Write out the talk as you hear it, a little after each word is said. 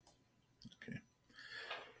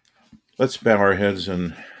Let's bow our heads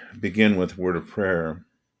and begin with a word of prayer.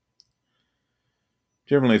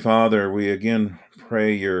 Dear Heavenly Father, we again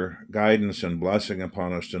pray your guidance and blessing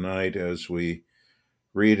upon us tonight as we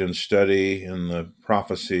read and study in the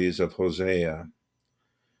prophecies of Hosea.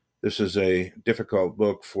 This is a difficult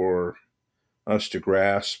book for us to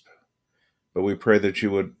grasp, but we pray that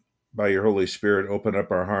you would, by your Holy Spirit, open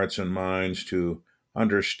up our hearts and minds to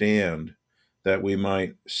understand, that we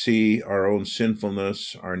might see our own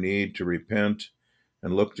sinfulness, our need to repent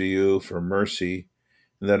and look to you for mercy,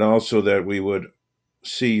 and that also that we would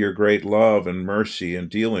see your great love and mercy in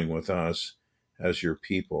dealing with us as your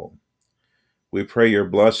people. We pray your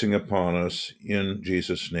blessing upon us in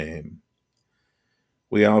Jesus' name.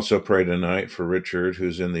 We also pray tonight for Richard,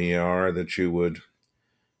 who's in the ER, that you would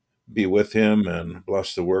be with him and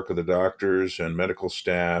bless the work of the doctors and medical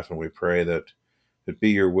staff. And we pray that it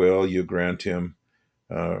be your will, you grant him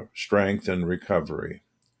strength and recovery.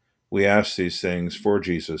 We ask these things for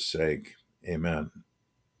Jesus' sake. Amen.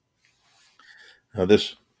 Now,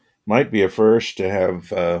 this might be a first to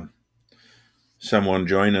have someone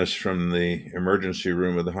join us from the emergency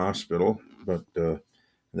room of the hospital, but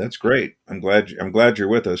that's great. I'm glad you're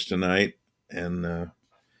with us tonight, and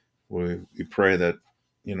we pray that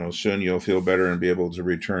soon you'll feel better and be able to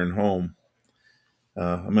return home.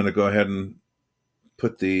 I'm going to go ahead and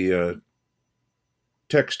put the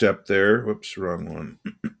text up there. Whoops, wrong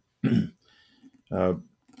one.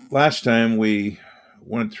 Last time we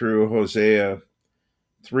went through Hosea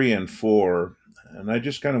 3 and 4, and I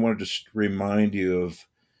just kind of wanted to remind you of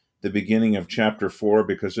the beginning of chapter 4,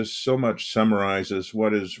 because this so much summarizes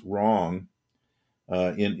what is wrong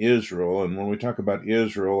in Israel. And when we talk about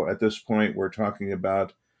Israel, at this point, we're talking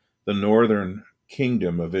about the northern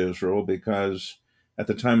kingdom of Israel, because at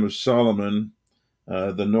the time of Solomon,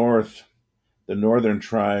 the northern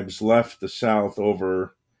tribes left the south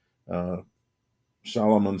over uh,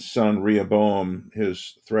 Solomon's son Rehoboam,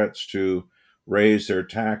 his threats to raise their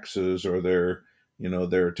taxes or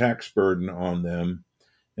their tax burden on them.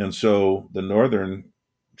 And so the northern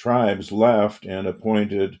tribes left and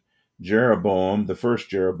appointed Jeroboam, the first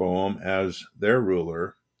Jeroboam, as their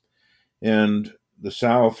ruler, and the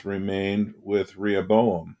south remained with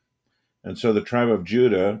Rehoboam. And so the tribe of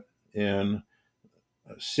Judah, and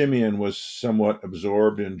Simeon was somewhat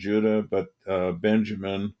absorbed in Judah, but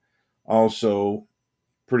Benjamin also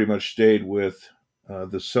pretty much stayed with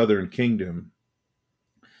the southern kingdom.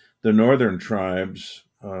 The northern tribes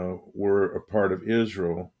were a part of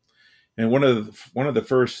Israel. And one of the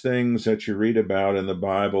first things that you read about in the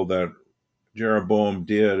Bible that Jeroboam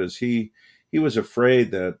did is he was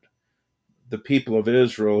afraid that the people of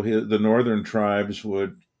Israel, the northern tribes,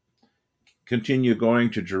 would continue going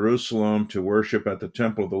to Jerusalem to worship at the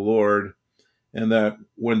temple of the Lord, and that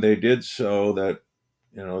when they did so, that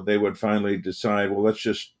they would finally decide, well, let's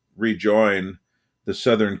just rejoin the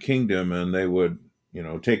southern kingdom, and they would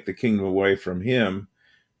take the kingdom away from him,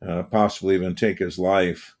 possibly even take his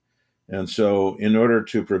life. And so, in order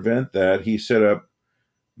to prevent that, he set up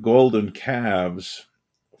golden calves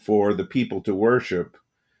for the people to worship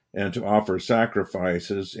and to offer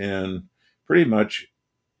sacrifices, and pretty much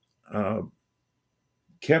uh,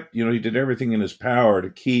 he did everything in his power to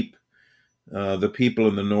keep the people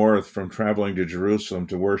in the north from traveling to Jerusalem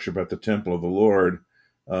to worship at the temple of the Lord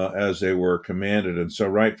as they were commanded. And so,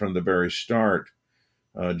 right from the very start,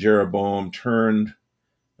 Jeroboam turned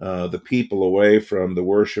the people away from the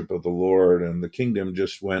worship of the Lord, and the kingdom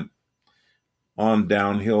just went on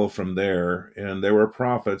downhill from there. And there were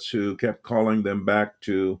prophets who kept calling them back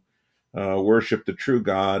to worship the true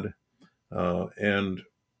God. And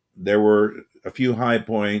there were a few high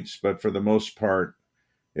points, but for the most part,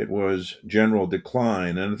 it was general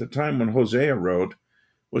decline. And at the time when Hosea wrote,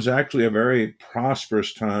 was actually a very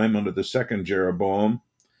prosperous time under the second Jeroboam.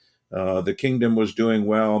 The kingdom was doing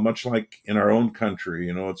well, much like in our own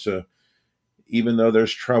country. Even though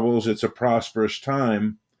there's troubles, it's a prosperous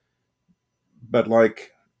time. But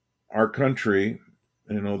like our country,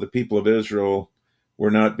 the people of Israel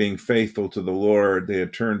were not being faithful to the Lord. They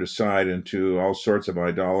had turned aside into all sorts of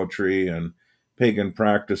idolatry and pagan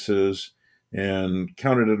practices, and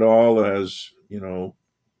counted it all as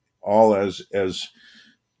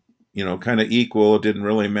kind of equal. It didn't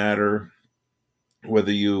really matter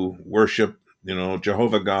whether you worship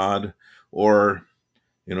Jehovah God or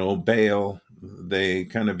Baal. They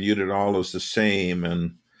kind of viewed it all as the same.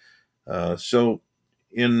 And so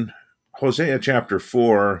in Hosea chapter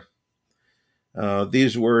 4,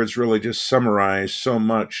 these words really just summarize so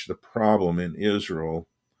much the problem in Israel.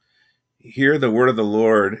 Hear the word of the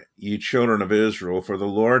Lord, ye children of Israel, for the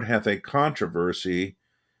Lord hath a controversy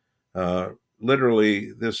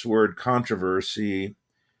literally, this word controversy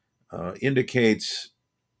indicates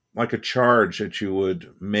like a charge that you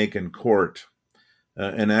would make in court,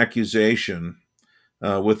 an accusation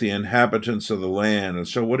with the inhabitants of the land. And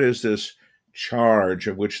so, what is this charge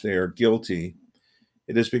of which they are guilty?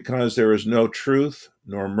 It is because there is no truth,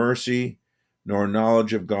 nor mercy, nor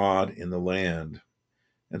knowledge of God in the land.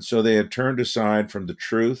 And so they had turned aside from the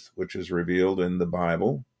truth, which is revealed in the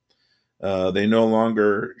Bible. They no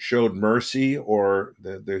longer showed mercy, or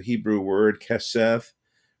the Hebrew word keseth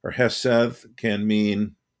or heseth can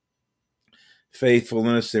mean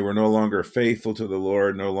faithfulness. They were no longer faithful to the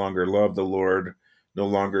Lord, no longer loved the Lord, no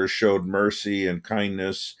longer showed mercy and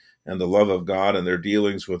kindness and the love of God in their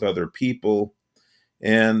dealings with other people.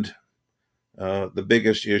 And the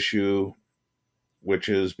biggest issue, which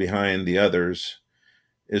is behind the others,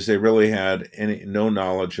 is they really had no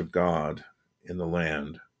knowledge of God in the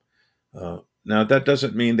land. Now, that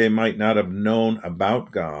doesn't mean they might not have known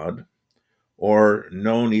about God or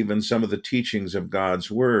known even some of the teachings of God's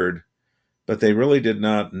word, but they really did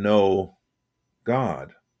not know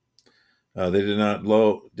God. They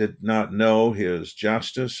did not know his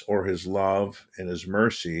justice or his love and his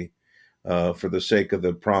mercy for the sake of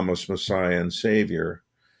the promised Messiah and Savior.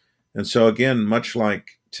 And so, again, much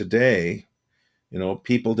like today,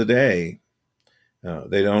 people today,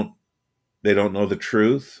 they don't know the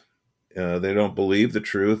truth. They don't believe the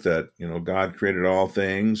truth that God created all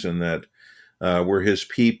things, and that we're His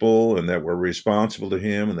people, and that we're responsible to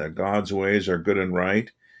Him, and that God's ways are good and right.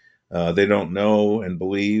 They don't know and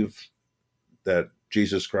believe that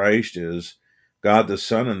Jesus Christ is God the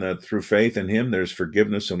Son, and that through faith in Him there's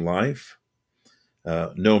forgiveness and life.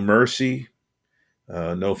 No mercy,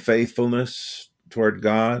 no faithfulness toward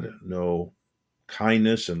God, no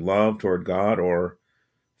kindness and love toward God or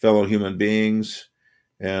fellow human beings.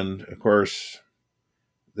 And of course,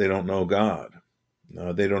 they don't know God.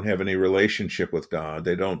 They don't have any relationship with God.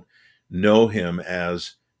 They don't know Him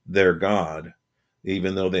as their God.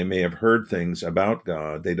 Even though they may have heard things about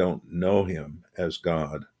God, they don't know Him as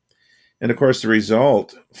God. And of course, the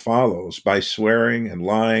result follows by swearing and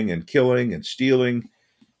lying and killing and stealing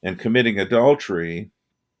and committing adultery.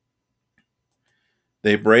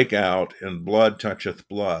 They break out, and blood toucheth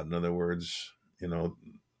blood. In other words,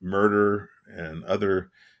 murder and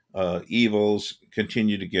other evils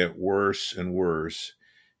continue to get worse and worse.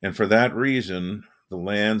 And for that reason, the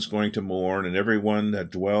land's going to mourn, and everyone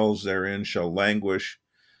that dwells therein shall languish,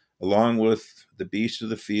 along with the beasts of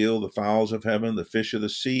the field, the fowls of heaven, the fish of the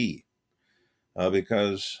sea,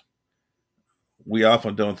 because we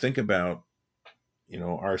often don't think about,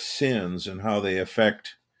 our sins and how they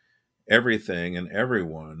affect everything and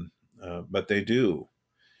everyone, but they do.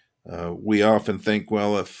 We often think,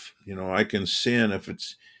 well, if I can sin, if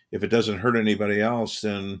it doesn't hurt anybody else,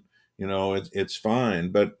 then it's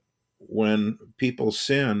fine. But when people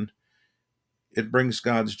sin, it brings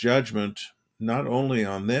God's judgment not only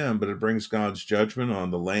on them, but it brings God's judgment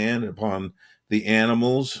on the land, upon the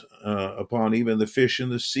animals, upon even the fish in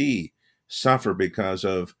the sea suffer because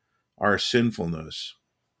of our sinfulness.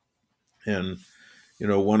 And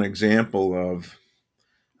one example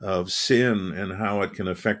of sin and how it can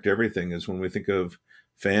affect everything is when we think of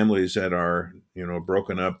families that are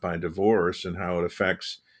broken up by divorce, and how it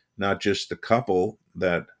affects not just the couple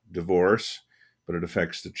that divorce, but it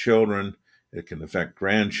affects the children. It can affect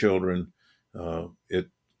grandchildren.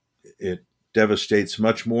 It devastates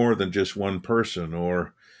much more than just one person.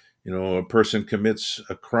 Or a person commits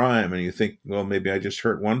a crime and you think, well, maybe I just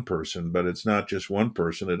hurt one person, but it's not just one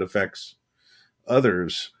person. It affects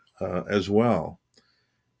others as well.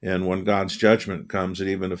 And when God's judgment comes, it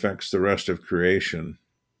even affects the rest of creation.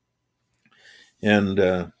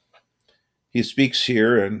 And he speaks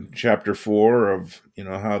here in chapter 4 of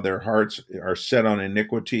how their hearts are set on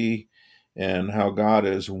iniquity, and how God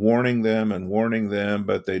is warning them,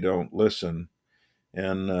 but they don't listen.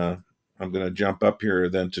 And I'm going to jump up here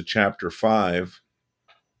then to chapter 5,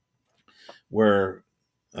 where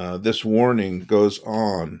this warning goes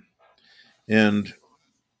on. And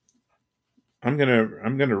I'm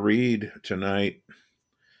gonna read tonight.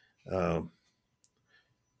 I'm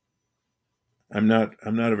not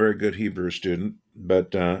a very good Hebrew student,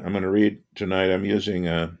 but I'm going to read tonight. I'm using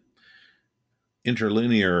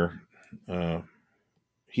interlinear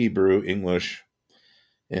Hebrew English,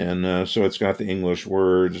 and so it's got the English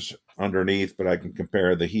words underneath, but I can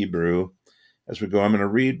compare the Hebrew as we go. I'm going to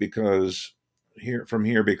read because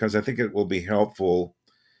I think it will be helpful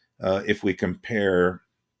if we compare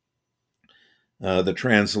the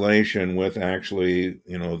translation with actually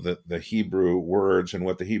the Hebrew words and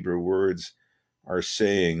what the Hebrew words are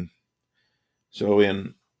saying. So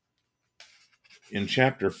in in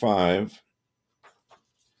chapter 5,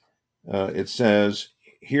 it says,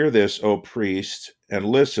 "Hear this, O priest, and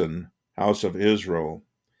listen, house of Israel,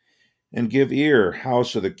 and give ear,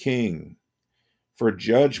 house of the king, for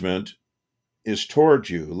judgment is toward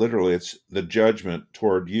you." Literally, it's the judgment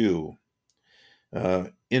toward you,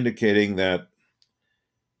 indicating that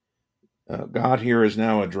God here is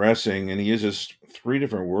now addressing, and he uses three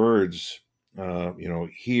different words,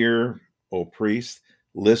 hear, O priest,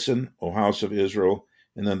 listen, O house of Israel,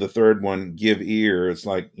 and then the third one, give ear. It's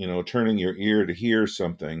like, turning your ear to hear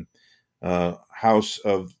something, house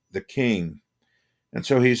of the king. And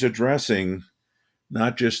so he's addressing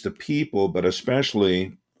not just the people, but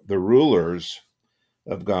especially the rulers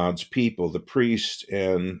of God's people, the priest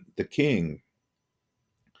and the king.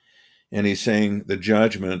 And he's saying the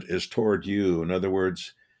judgment is toward you. In other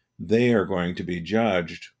words, they are going to be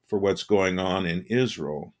judged for what's going on in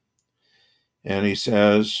Israel. And he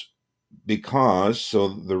says, so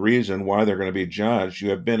the reason why they're going to be judged, you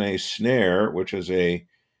have been a snare, which is a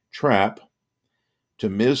trap, to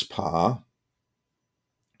Mizpah.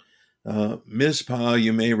 Mizpah,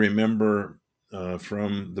 you may remember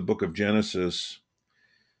from the book of Genesis,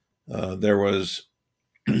 there was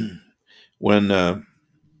when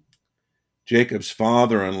Jacob's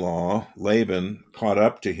father-in-law, Laban, caught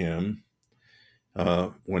up to him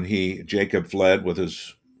when Jacob fled with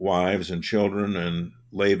his wives and children, and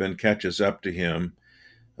Laban catches up to him.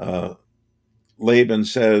 Laban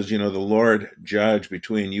says, the Lord judge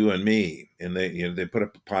between you and me. And they put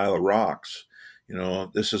up a pile of rocks.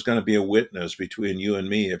 This is going to be a witness between you and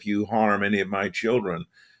me. If you harm any of my children,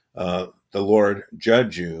 the Lord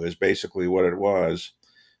judge you, is basically what it was.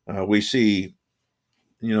 We see,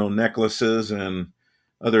 necklaces and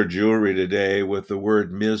other jewelry today with the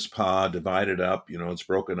word Mizpah divided up. It's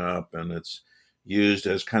broken up and it's used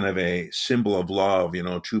as kind of a symbol of love,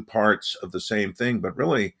 two parts of the same thing. But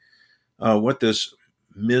really, what this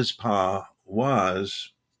Mizpah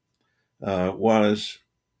was it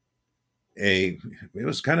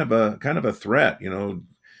was kind of a threat.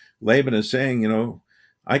 Laban is saying,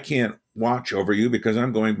 I can't watch over you because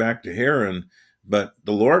I'm going back to Haran, but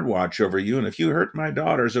the Lord watch over you, and if you hurt my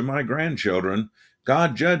daughters or my grandchildren,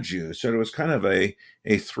 God judge you. So it was kind of a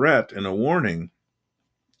threat and a warning.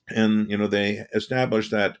 And they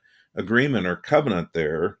established that agreement or covenant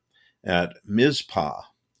there at Mizpah.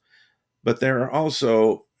 But there are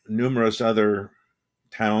also numerous other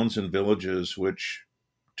towns and villages which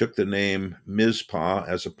took the name Mizpah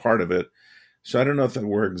as a part of it. So I don't know if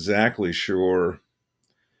we're exactly sure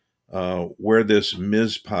where this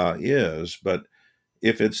Mizpah is, but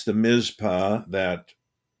if it's the Mizpah that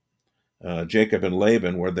Jacob and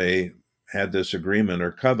Laban, where they had this agreement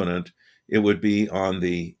or covenant, it would be on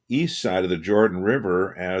the east side of the Jordan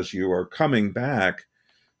River as you are coming back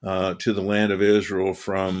to the land of Israel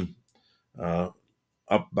from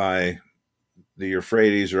up by the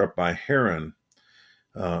Euphrates or up by Haran.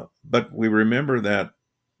 But we remember that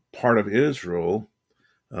part of Israel,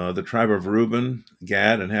 the tribe of Reuben,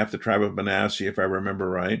 Gad, and half the tribe of Manasseh, if I remember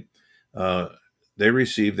right, they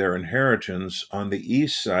received their inheritance on the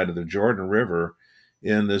east side of the Jordan River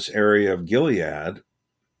in this area of Gilead,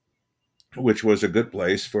 which was a good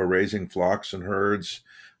place for raising flocks and herds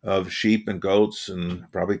of sheep and goats and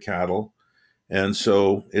probably cattle. And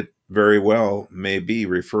so it very well may be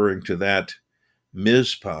referring to that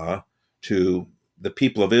Mizpah, to the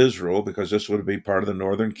people of Israel, because this would be part of the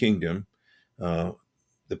northern kingdom. The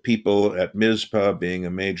people at Mizpah being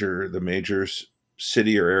the major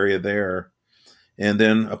city or area there. And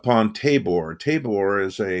then upon Tabor. Tabor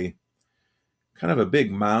is a kind of a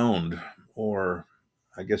big mound, or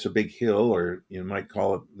I guess a big hill, or you might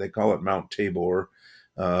they call it Mount Tabor,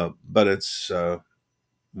 but it's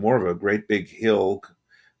more of a great big hill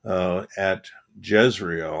at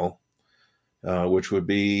Jezreel, which would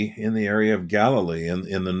be in the area of Galilee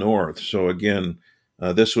in the north. So again,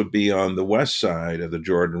 this would be on the west side of the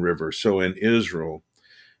Jordan River, so in Israel.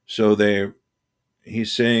 So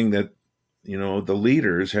he's saying that, the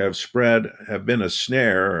leaders have been a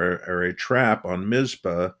snare or a trap on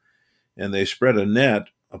Mizpah, and they spread a net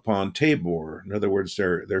upon Tabor. In other words,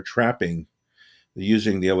 they're trapping,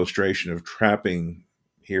 using the illustration of trapping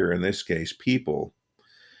here, in this case, people.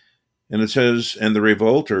 And it says, and the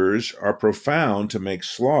revolters are profound to make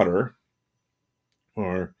slaughter.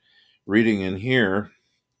 Or reading in here,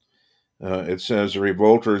 it says the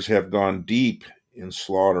revolters have gone deep in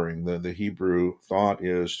slaughtering. The Hebrew thought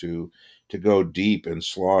is to go deep in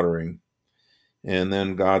slaughtering. And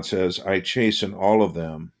then God says, I chasten all of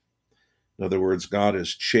them. In other words, God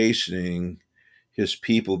is chastening his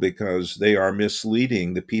people because they are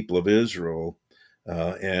misleading the people of Israel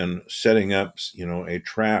and setting up, a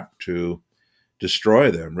trap to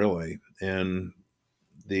destroy them, really. And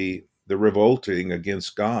the revolting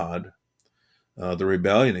against God, the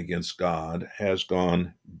rebellion against God, has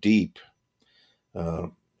gone deep uh,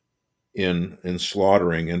 in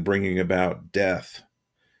slaughtering and bringing about death,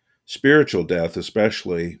 spiritual death,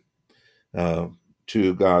 especially uh,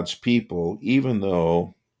 to God's people, even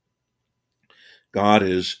though God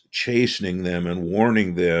is chastening them and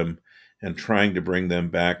warning them and trying to bring them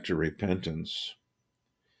back to repentance.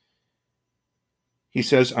 He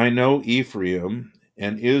says, I know Ephraim,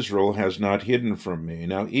 and Israel has not hidden from me.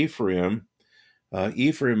 Now, Ephraim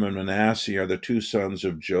and Manasseh are the two sons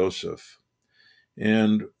of Joseph.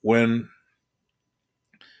 And when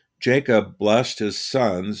Jacob blessed his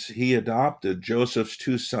sons, he adopted Joseph's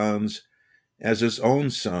two sons as his own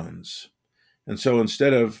sons. And so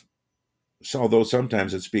although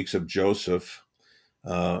sometimes it speaks of Joseph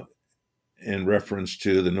uh, in reference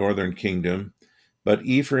to the northern kingdom, but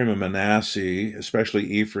Ephraim and Manasseh, especially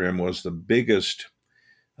Ephraim, was the biggest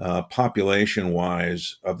population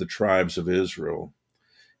wise of the tribes of Israel.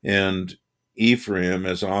 And Ephraim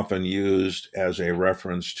is often used as a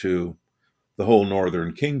reference to the whole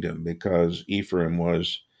northern kingdom because Ephraim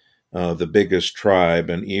was the biggest tribe,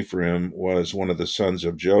 and Ephraim was one of the sons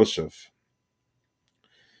of Joseph.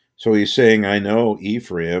 So he's saying, I know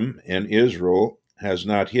Ephraim, and Israel has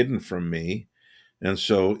not hidden from me. And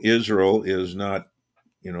so Israel is not,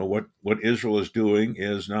 what Israel is doing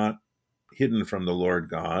is not hidden from the Lord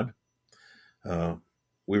God. Uh,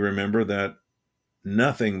 we remember that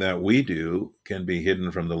nothing that we do can be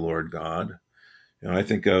hidden from the Lord God. I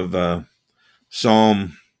think of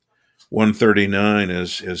Psalm 139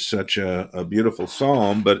 is such a beautiful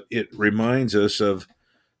psalm, but it reminds us of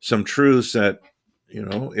some truths that,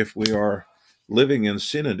 if we are living in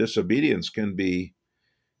sin and disobedience, can be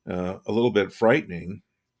a little bit frightening.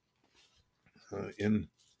 In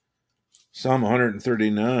Psalm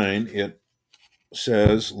 139, it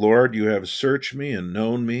says, Lord, you have searched me and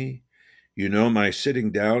known me. You know my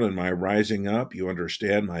sitting down and my rising up. You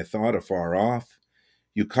understand my thought afar off.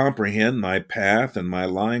 You comprehend my path and my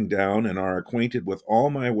lying down and are acquainted with all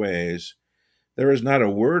my ways. There is not a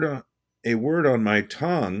word on my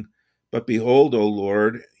tongue, but behold, O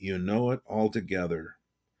Lord, you know it altogether.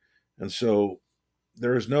 And so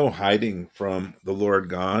there is no hiding from the Lord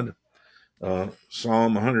God.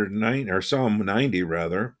 Psalm 109 or Psalm 90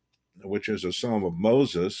 rather, which is a psalm of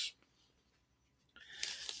Moses,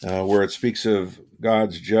 where it speaks of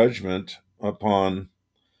God's judgment upon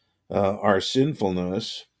our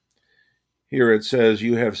sinfulness. Here it says,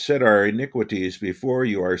 you have set our iniquities before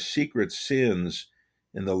you, our secret sins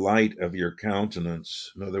in the light of your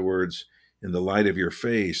countenance. In other words, in the light of your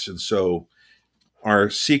face. And so our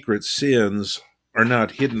secret sins are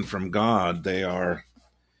not hidden from God. They are,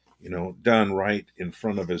 done right in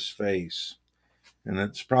front of his face. And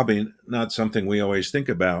it's probably not something we always think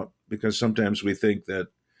about because sometimes we think that,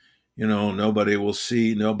 nobody will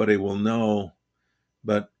see, nobody will know,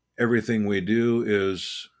 but everything we do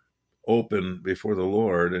is open before the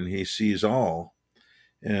Lord and he sees all.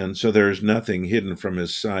 And so there's nothing hidden from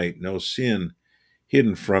his sight, no sin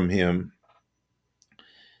hidden from him.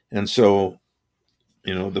 And so,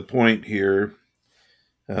 the point here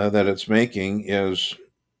that it's making is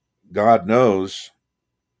God knows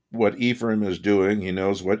what Ephraim is doing. He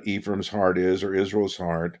knows what Ephraim's heart is or Israel's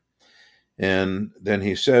heart. And then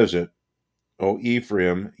he says it, O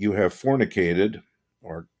Ephraim, you have fornicated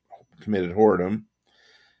or committed whoredom.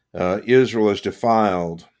 Israel is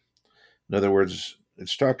defiled. In other words,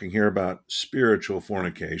 it's talking here about spiritual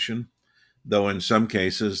fornication, though in some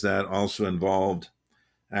cases that also involved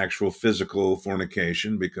actual physical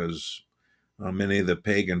fornication because many of the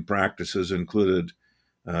pagan practices included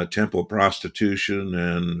temple prostitution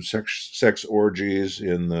and sex orgies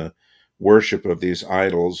in the worship of these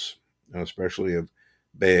idols, especially of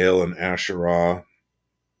Baal and Asherah.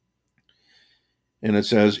 And it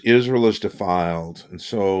says, Israel is defiled. And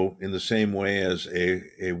so, in the same way as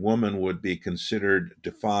a woman would be considered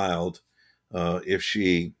defiled if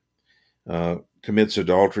she commits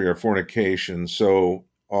adultery or fornication, so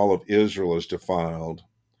all of Israel is defiled.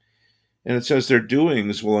 And it says, their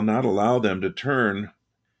doings will not allow them to turn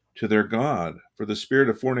to their God, for the spirit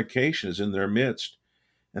of fornication is in their midst,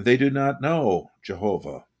 and they do not know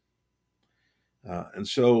Jehovah. And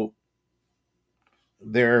so,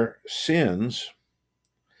 their sins,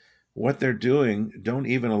 what they're doing, don't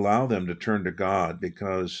even allow them to turn to God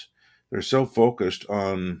because they're so focused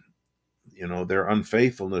on, their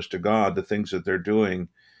unfaithfulness to God, the things that they're doing,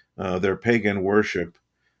 their pagan worship,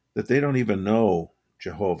 that they don't even know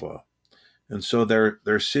Jehovah. And so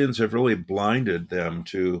their sins have really blinded them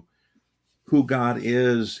to who God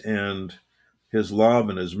is and his love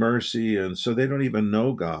and his mercy. And so they don't even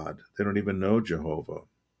know God. They don't even know Jehovah.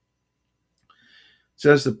 It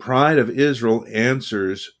says the pride of Israel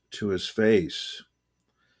answers to his face.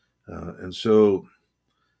 And so,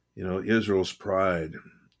 Israel's pride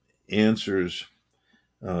answers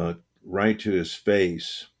right to his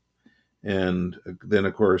face. And then,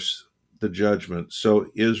 of course, the judgment.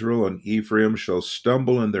 So Israel and Ephraim shall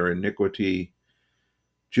stumble in their iniquity.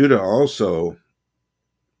 Judah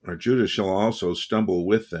shall also stumble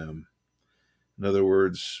with them. In other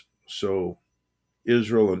words, so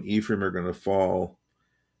Israel and Ephraim are going to fall,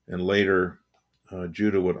 and later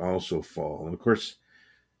Judah would also fall. And of course,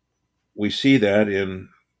 we see that in,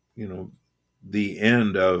 the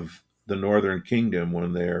end of the northern kingdom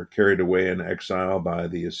when they're carried away in exile by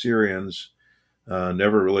the Assyrians,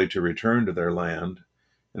 never really to return to their land.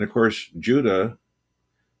 And of course, Judah,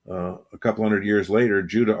 a couple hundred years later,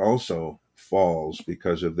 Judah also falls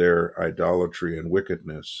because of their idolatry and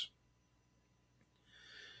wickedness.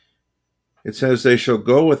 It says, they shall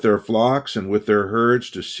go with their flocks and with their herds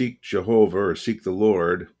to seek Jehovah, or seek the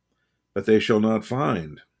Lord, but they shall not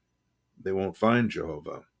find. They won't find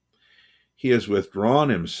Jehovah. He has withdrawn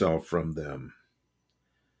himself from them.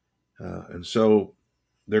 And so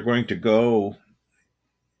they're going to go,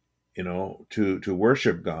 to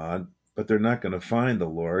worship God, but they're not going to find the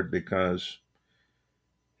Lord because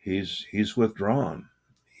he's withdrawn.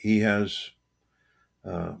 He has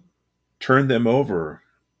turned them over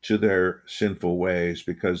to their sinful ways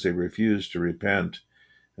because they refuse to repent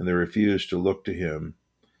and they refuse to look to him.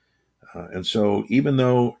 And so even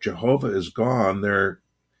though Jehovah is gone, they're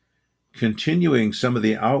continuing some of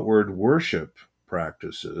the outward worship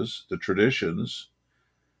practices, the traditions,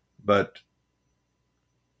 but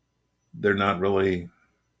they're not really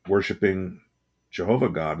worshiping Jehovah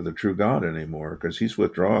God, the true God, anymore because he's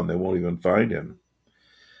withdrawn. They won't even find him.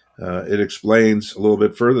 It explains a little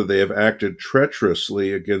bit further, they have acted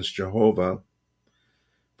treacherously against Jehovah,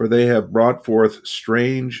 for they have brought forth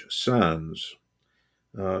strange sons.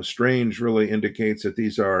 Strange really indicates that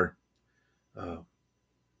these are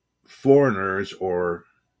foreigners or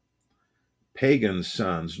pagan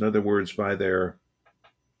sons. In other words, by their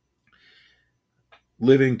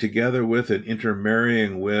living together with and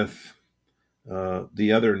intermarrying with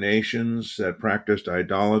the other nations that practiced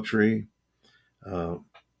idolatry,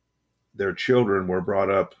 their children were brought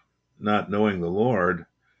up not knowing the Lord,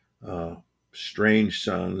 strange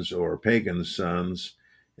sons or pagan sons,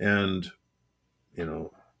 and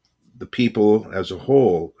the people as a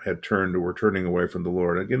whole were turning away from the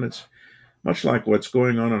Lord. Again, it's much like what's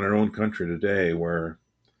going on in our own country today, where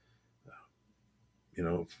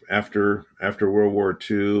after World War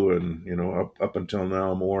II and up until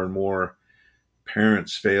now, more and more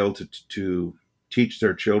parents fail to teach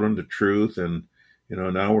their children the truth, and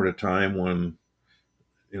now we're at a time when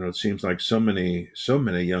it seems like so many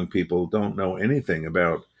young people don't know anything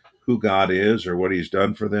about who God is or what he's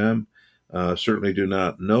done for them, certainly do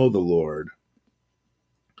not know the Lord.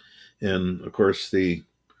 And of course, the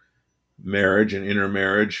marriage and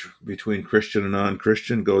intermarriage between Christian and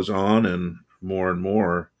non-Christian goes on, and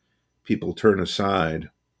more people turn aside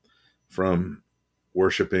from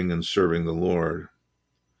worshiping and serving the Lord.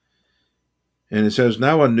 And it says,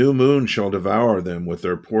 now a new moon shall devour them with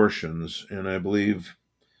their portions. And I believe,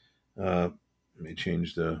 let me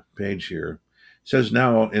change the page here. It says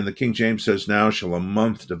now, in the King James says, now shall a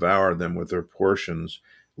month devour them with their portions.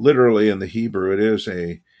 Literally in the Hebrew, it is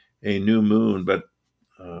a new moon, but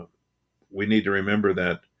we need to remember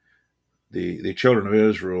that the children of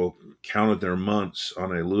Israel counted their months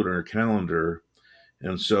on a lunar calendar.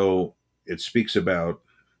 And so it speaks about,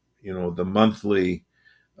 the monthly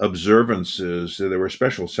observances. There were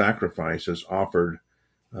special sacrifices offered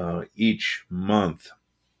each month.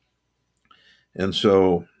 And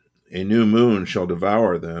so a new moon shall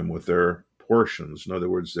devour them with their portions. In other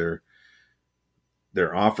words,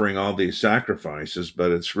 they're offering all these sacrifices,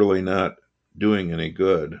 but it's really not doing any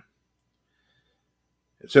good.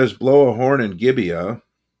 It says, blow a horn in Gibeah,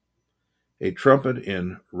 a trumpet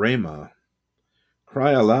in Ramah.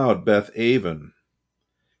 Cry aloud, Beth Aven,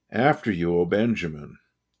 after you, O Benjamin.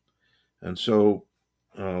 And so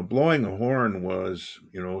blowing a horn was,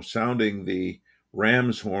 sounding the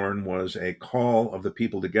ram's horn was a call of the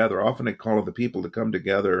people together, often a call of the people to come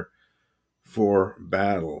together for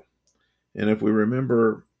battle. And if we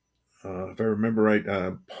remember, if I remember right,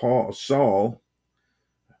 Saul,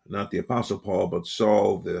 not the Apostle Paul, but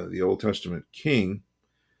Saul, the Old Testament king,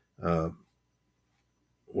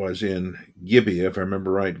 was in Gibeah. If I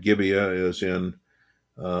remember right, Gibeah is in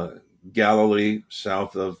Galilee,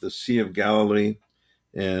 south of the Sea of Galilee,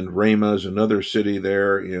 and Ramah is another city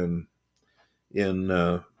there in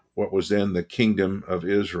what was then the Kingdom of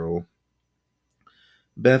Israel.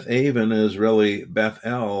 Beth Aven is really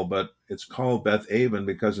Bethel, but it's called Beth Aven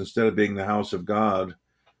because instead of being the house of God,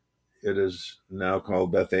 it is now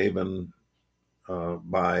called Beth Aven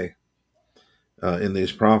by in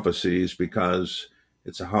these prophecies because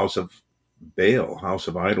it's a house of Baal, house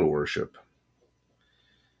of idol worship.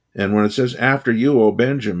 And when it says, after you, O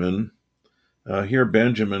Benjamin, here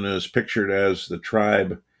Benjamin is pictured as the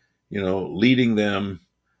tribe, leading them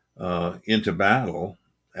into battle,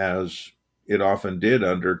 as it often did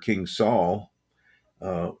under King Saul,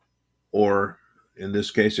 or in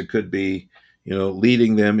this case, it could be,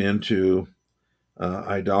 leading them into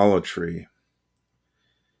idolatry.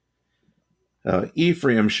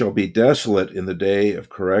 Ephraim shall be desolate in the day of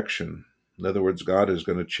correction. In other words, God is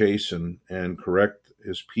going to chasten and correct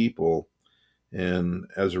his people. And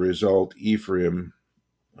as a result, Ephraim,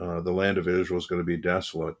 the land of Israel, is going to be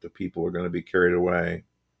desolate. The people are going to be carried away.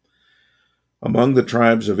 Among the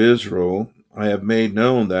tribes of Israel, I have made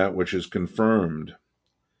known that which is confirmed.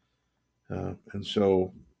 And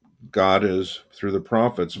so God has, through the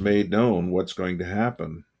prophets, made known what's going to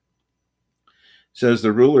happen. It says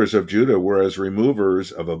the rulers of Judah were as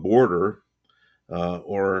removers of a border,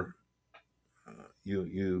 or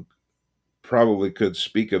you probably could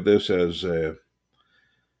speak of this as a,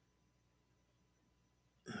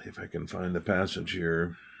 if I can find the passage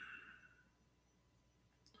here,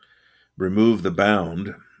 remove the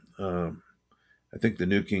bound. I think the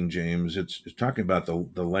New King James, it's talking about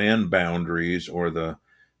the land boundaries or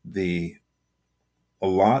the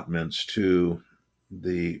allotments to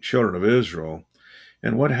the children of Israel.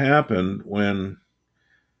 And what happened when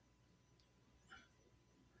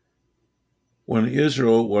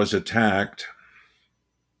Israel was attacked?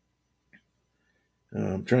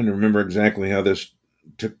 I'm trying to remember exactly how this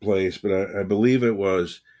took place, but I believe it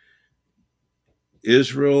was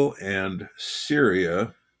Israel and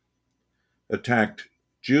Syria attacked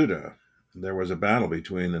Judah. There was a battle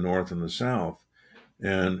between the north and the south,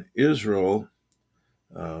 and Israel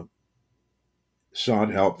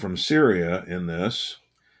sought help from Syria in this,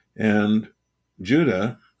 and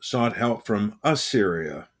Judah sought help from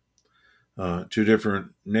Assyria, two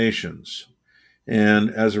different nations. And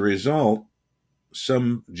as a result,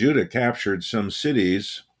 Judah captured some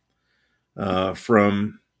cities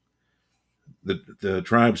from the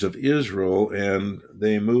tribes of Israel, and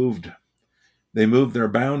they moved their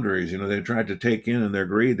boundaries. They tried to take in their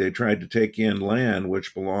greed, they tried to take in land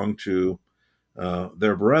which belonged to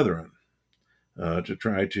their brethren, to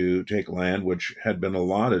try to take land which had been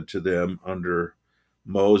allotted to them under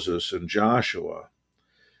Moses and Joshua.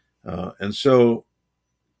 And so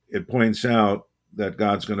it points out that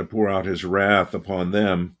God's going to pour out his wrath upon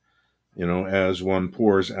them, as one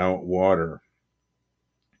pours out water.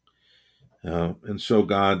 And so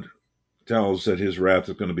God tells that his wrath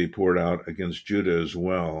is going to be poured out against Judah as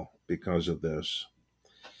well because of this.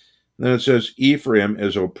 And then it says, Ephraim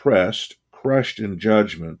is oppressed, crushed in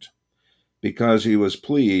judgment. Because he was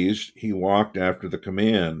pleased, he walked after the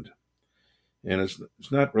command. And it's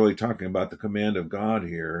not really talking about the command of God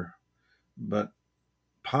here, but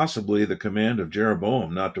possibly the command of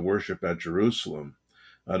Jeroboam not to worship at Jerusalem,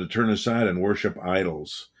 to turn aside and worship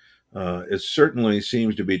idols. It certainly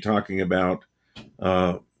seems to be talking about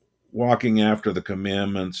walking after the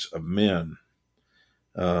commandments of men,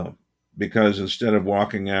 because instead of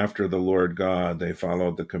walking after the Lord God, they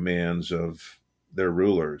followed the commands of their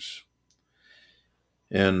rulers.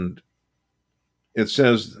 And it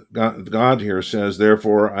says, God here says,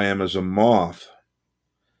 therefore I am as a moth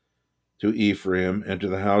to Ephraim, and to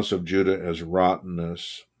the house of Judah as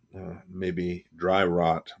rottenness. Maybe dry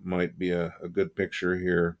rot might be a good picture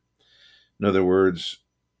here. In other words,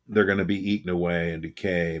 they're going to be eaten away and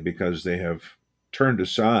decay because they have turned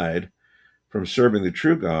aside from serving the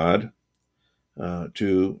true God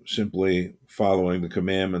to simply following the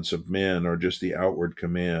commandments of men, or just the outward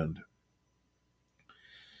command.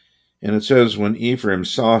 And it says, when Ephraim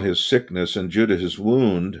saw his sickness and Judah his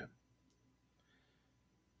wound,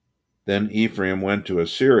 then Ephraim went to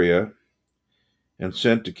Assyria and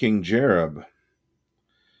sent to King Jareb.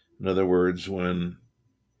 In other words, when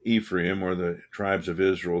Ephraim, or the tribes of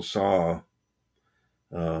Israel, saw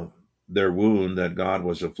their wound, that God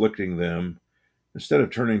was afflicting them, instead of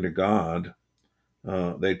turning to God,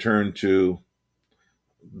 they turned to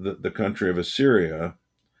the country of Assyria,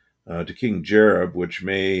 to King Jareb, which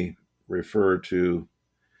may refer to,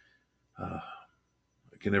 I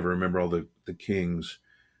can never remember all the kings,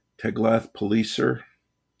 Tiglath-Pileser.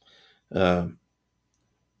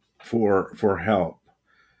 for help.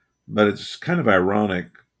 But it's kind of ironic.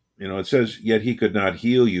 It says, yet he could not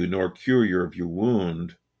heal you nor cure you of your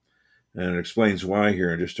wound. And it explains why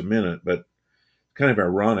here in just a minute. But kind of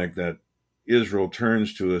ironic that Israel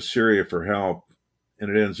turns to Assyria for help,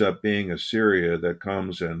 and it ends up being Assyria that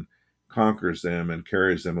comes and conquers them and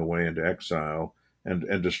carries them away into exile and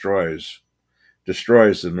destroys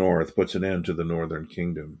the north, puts an end to the northern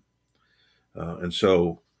kingdom. And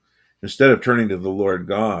so instead of turning to the Lord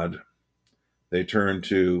God, they turn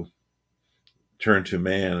to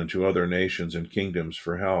man and to other nations and kingdoms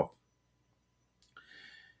for help.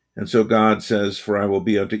 And so God says, for I will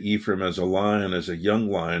be unto Ephraim as a lion, as a young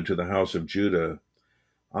lion to the house of Judah.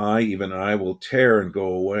 Even I will tear and go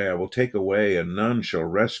away. I will take away, and none shall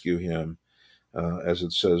rescue him, as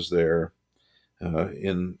it says there.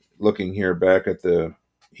 In looking here back at the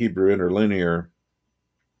Hebrew interlinear,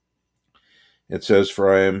 it says,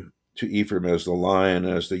 for I am to Ephraim as the lion,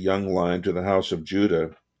 as the young lion to the house of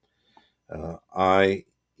Judah.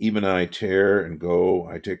 Even I tear and go,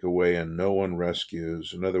 I take away, and no one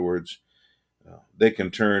rescues. In other words, they can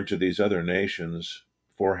turn to these other nations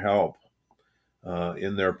for help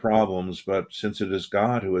in their problems, but since it is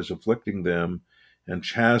God who is afflicting them and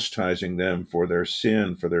chastising them for their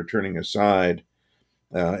sin, for their turning aside,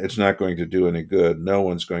 it's not going to do any good. No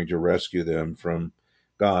one's going to rescue them from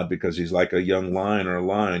God, because he's like a young lion or a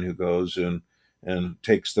lion who goes and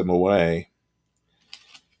takes them away.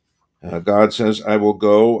 God says, I will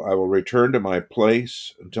go, I will return to my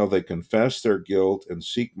place until they confess their guilt and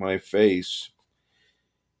seek my face.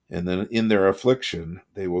 And then in their affliction,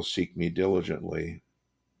 they will seek me diligently.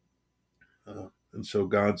 And so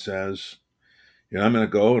God says, I'm going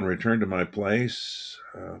to go and return to my place.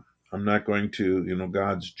 I'm not going to,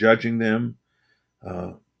 God's judging them,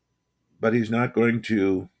 but he's not going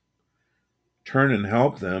to turn and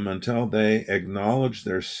help them until they acknowledge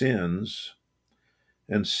their sins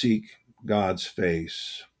and seek God's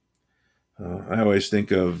face. I always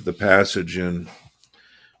think of the passage in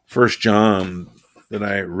 1 John that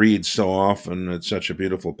I read so often. It's such a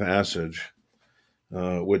beautiful passage,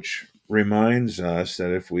 which reminds us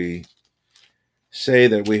that if we say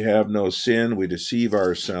that we have no sin, we deceive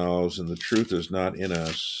ourselves, and the truth is not in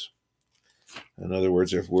us. In other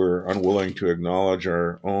words, if we're unwilling to acknowledge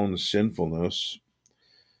our own sinfulness,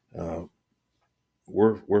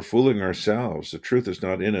 we're fooling ourselves. The truth is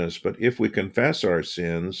not in us. But if we confess our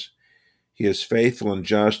sins, he is faithful and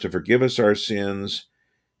just to forgive us our sins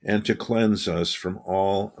and to cleanse us from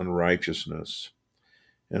all unrighteousness.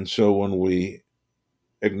 And so when we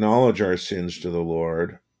acknowledge our sins to the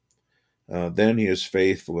Lord, then he is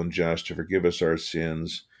faithful and just to forgive us our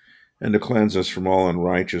sins and to cleanse us from all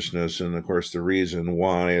unrighteousness. And of course, the reason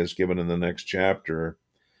why is given in the next chapter,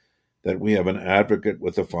 that we have an advocate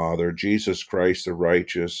with the Father, Jesus Christ the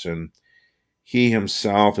righteous, and he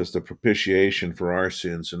himself is the propitiation for our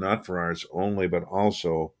sins, and not for ours only, but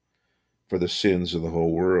also for the sins of the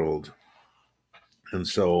whole world. And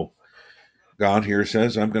so God here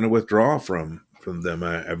says, I'm going to withdraw from them.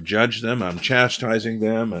 I've judged them, I'm chastising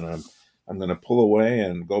them, and I'm going to pull away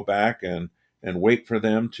and go back and wait for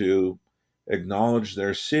them to acknowledge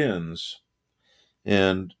their sins.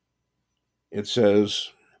 And it says,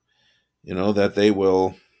 that they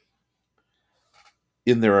will,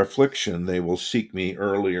 in their affliction, they will seek me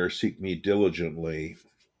earlier, seek me diligently.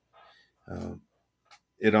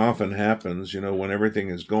 It often happens, when everything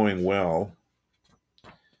is going well,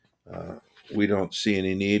 we don't see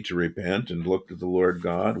any need to repent and look to the Lord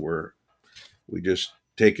God. We just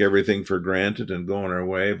take everything for granted and go on our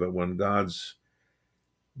way. But when God's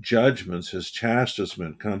judgments, his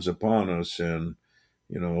chastisement comes upon us, and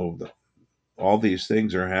all these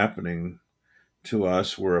things are happening to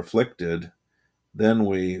us, we're afflicted, then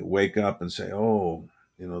we wake up and say, oh,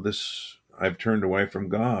 this, I've turned away from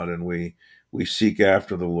God, and we seek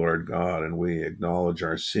after the Lord God, and we acknowledge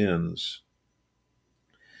our sins.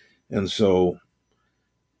 And so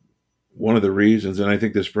one of the reasons, and I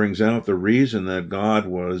think this brings out the reason that God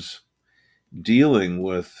was dealing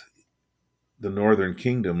with the northern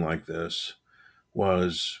kingdom like this,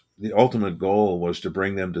 was the ultimate goal was to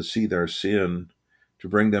bring them to see their sin, to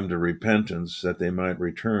bring them to repentance, that they might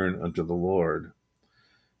return unto the Lord.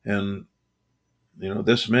 And,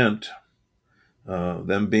 this meant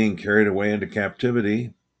them being carried away into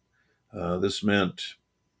captivity. This meant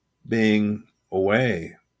being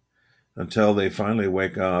away until they finally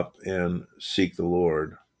wake up and seek the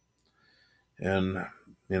Lord. And,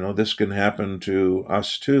 this can happen to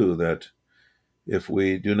us too, that if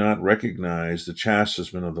we do not recognize the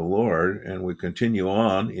chastisement of the Lord and we continue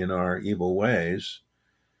on in our evil ways,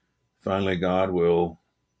 finally God will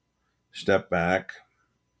step back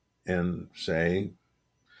and say,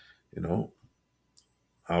 you know,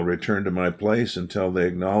 I'll return to my place until they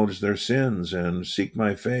acknowledge their sins and seek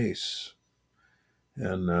my face.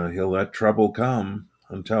 And he'll let trouble come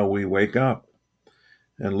until we wake up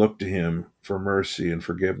and look to him for mercy and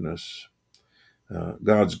forgiveness.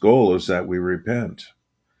 God's goal is that we repent.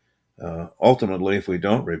 Ultimately, if we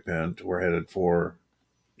don't repent, we're headed for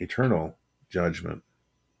eternal judgment.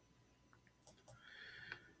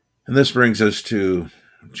 And this brings us to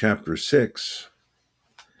chapter 6.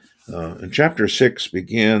 And chapter 6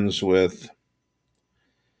 begins with,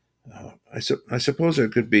 I suppose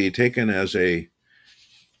it could be taken as a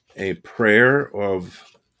prayer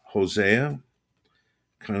of Hosea,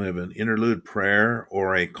 kind of an interlude prayer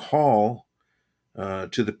or a call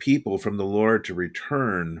to the people from the Lord to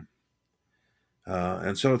return.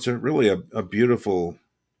 And so it's really a beautiful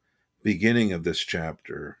beginning of this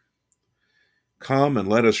chapter. Come and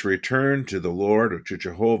let us return to the Lord, or to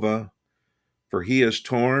Jehovah, for he is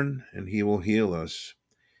torn and he will heal us.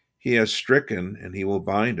 He has stricken and he will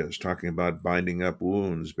bind us, talking about binding up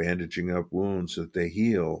wounds, bandaging up wounds so that they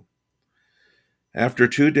heal. After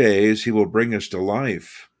 2 days, he will bring us to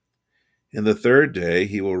life. In the third day,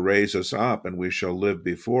 he will raise us up and we shall live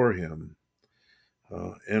before him.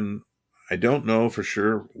 And I don't know for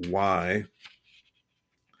sure why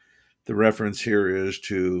the reference here is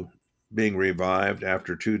to being revived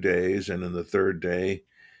after 2 days, and in the third day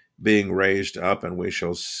being raised up, and we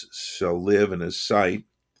shall live in his sight.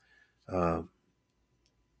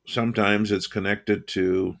 Sometimes it's connected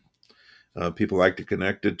to, people like to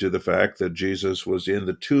connect it to the fact that Jesus was in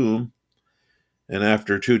the tomb, and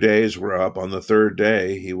after 2 days were up, on the third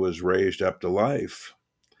day he was raised up to life,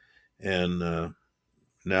 and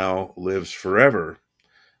now lives forever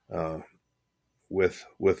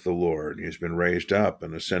with the Lord. He's been raised up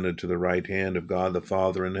and ascended to the right hand of God the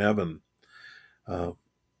Father in heaven.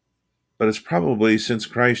 But it's probably, since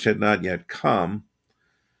Christ had not yet come,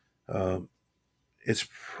 it's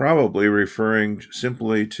probably referring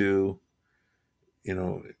simply to,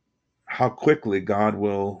 how quickly God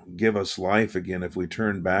will give us life again if we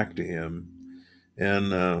turn back to him,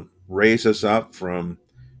 and raise us up from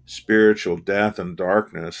spiritual death and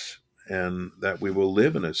darkness, and that we will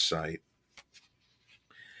live in his sight.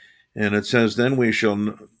 And it says, then we shall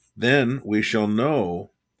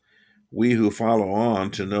know, we who follow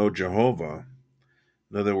on, to know Jehovah.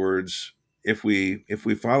 In other words, if we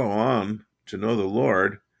follow on to know the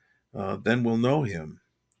Lord, then we'll know him.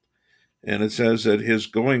 And it says that his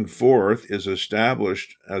going forth is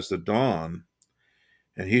established as the dawn,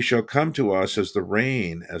 and he shall come to us as the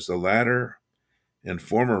rain, as the latter and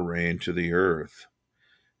former rain to the earth.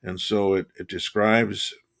 And so it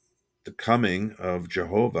describes the coming of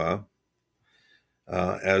Jehovah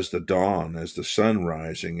as the dawn, as the sun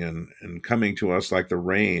rising, and coming to us like the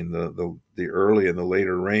rain, the early and the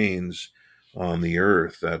later rains on the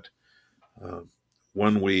earth, that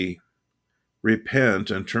when we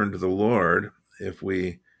repent and turn to the Lord, if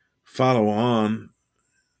we follow on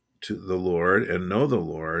to the Lord and know the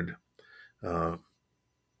Lord,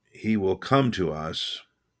 he will come to us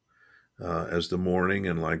as the morning,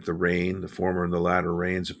 and like the rain, the former and the latter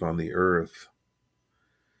rains upon the earth.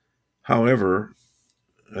 However,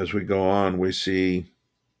 as we go on, we see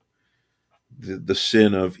the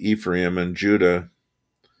sin of Ephraim and Judah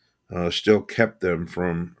still kept them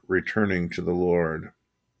from returning to the Lord.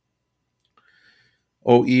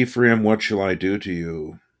 O Ephraim, what shall I do to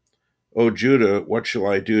you? O Judah, what shall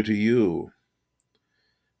I do to you?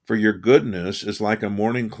 For your goodness is like a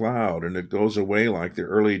morning cloud, and it goes away like the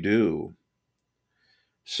early dew.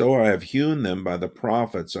 So I have hewn them by the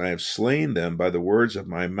prophets, I have slain them by the words of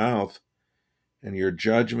my mouth, and your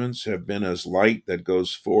judgments have been as light that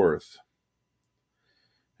goes forth.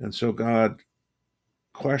 And so God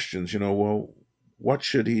questions, well, what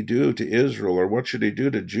should he do to Israel, or what should he do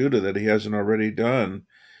to Judah that he hasn't already done?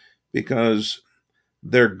 Because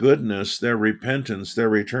their goodness, their repentance, their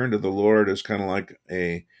return to the Lord is kind of like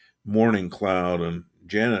a morning cloud. And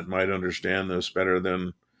Janet might understand this better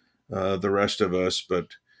than the rest of us, but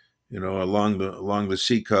along the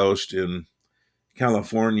seacoast in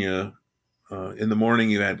California, in the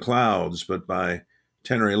morning you had clouds, but by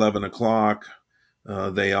 10 or 11 o'clock,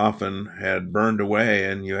 they often had burned away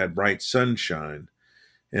and you had bright sunshine.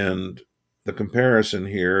 And the comparison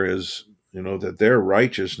here is, that their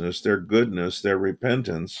righteousness, their goodness, their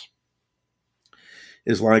repentance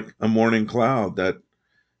is like a morning cloud that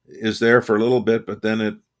is there for a little bit, but then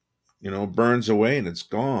it, burns away and it's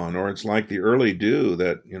gone. Or it's like the early dew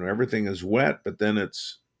that, everything is wet, but then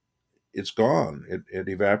it's gone. It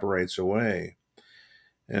evaporates away.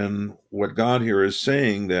 And what God here is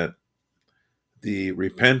saying, that the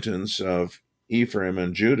repentance of Ephraim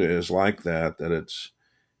and Judah is like that, that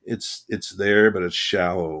it's there, but it's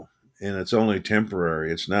shallow and it's only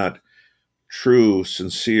temporary. It's not true,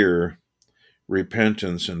 sincere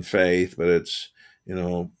repentance and faith, but it's, you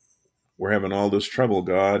know, we're having all this trouble,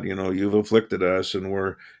 God. You know, you've afflicted us and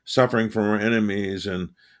we're suffering from our enemies. And,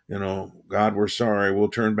 you know, God, we're sorry. We'll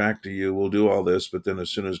turn back to you. We'll do all this. But then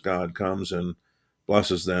as soon as God comes and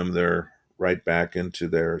blesses them, they're right back into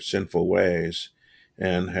their sinful ways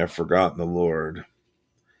and have forgotten the Lord.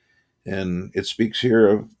 And it speaks here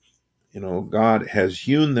of, you know, God has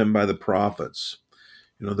hewn them by the prophets.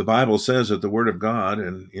 You know, the Bible says that the word of God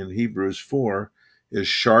in Hebrews 4 is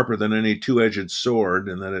sharper than any two-edged sword,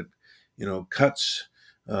 and that it, you know, cuts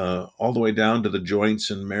all the way down to the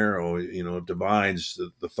joints and marrow, you know, divides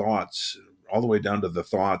the thoughts all the way down to the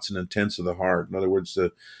thoughts and intents of the heart. In other words,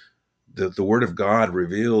 the word of God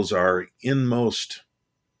reveals our inmost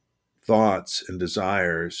thoughts and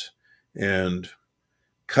desires and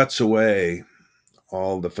cuts away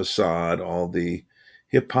all the facade, all the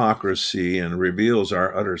hypocrisy, and reveals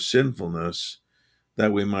our utter sinfulness,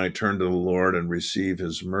 that we might turn to the Lord and receive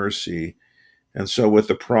his mercy. And so with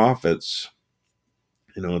the prophets,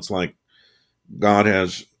 you know, it's like God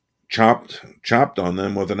has chopped on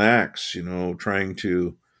them with an axe, you know, trying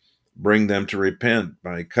to bring them to repent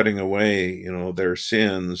by cutting away, you know, their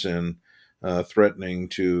sins and threatening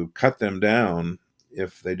to cut them down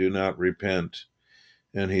if they do not repent.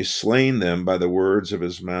 And he's slain them by the words of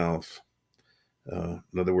his mouth.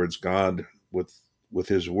 In other words, God, with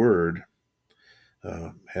his word,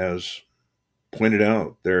 has pointed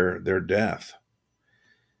out their death.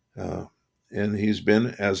 Uh, and he's been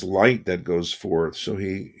as light that goes forth. So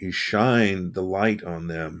he shined the light on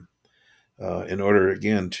them in order,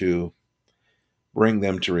 again, to bring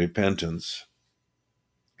them to repentance.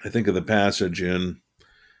 I think of the passage in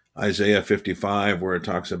Isaiah 55 where it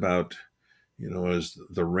talks about, you know, as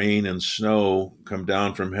the rain and snow come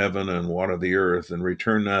down from heaven and water the earth and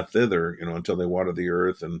return not thither, you know, until they water the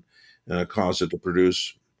earth and cause it to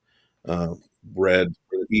produce uh, bread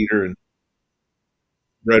for the eater and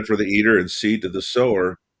bread for the eater and seed to the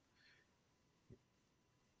sower.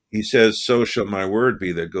 He says, "So shall my word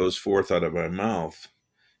be that goes forth out of my mouth."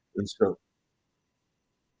 And so,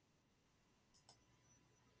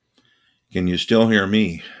 can you still hear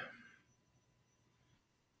me?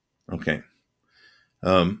 Okay.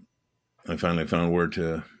 Um, I finally found a word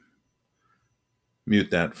to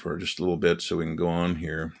mute that for just a little bit so we can go on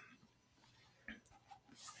here.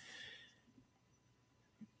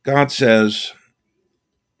 God says,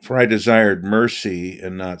 "For I desired mercy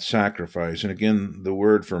and not sacrifice." And again, the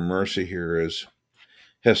word for mercy here is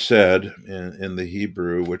hesed in the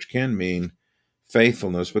Hebrew, which can mean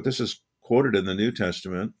faithfulness, but this is quoted in the New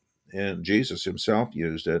Testament, and Jesus himself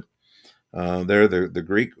used it. There, the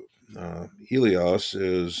Greek helios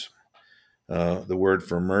is the word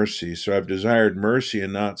for mercy. So I've desired mercy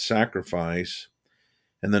and not sacrifice,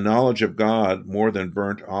 and the knowledge of God more than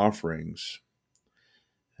burnt offerings.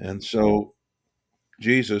 And so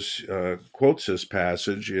Jesus quotes this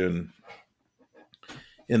passage in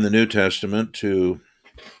the New Testament to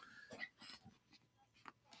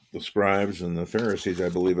the scribes and the Pharisees, I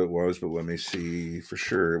believe it was, but let me see for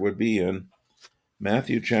sure. It would be in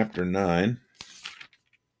Matthew chapter 9,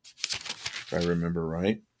 if I remember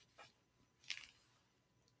right.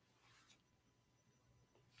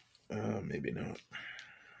 Maybe not.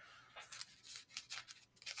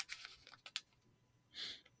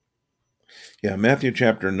 Yeah, Matthew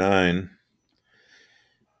chapter 9,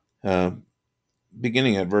 uh,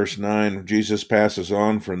 beginning at verse 9, Jesus passes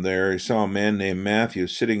on from there. He saw a man named Matthew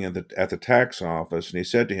sitting at the tax office, and he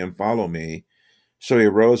said to him, "Follow me." So he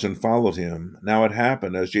arose and followed him. Now it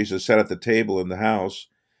happened, as Jesus sat at the table in the house,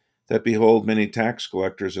 that behold, many tax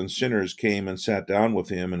collectors and sinners came and sat down with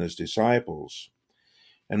him and his disciples.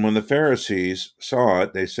 And when the Pharisees saw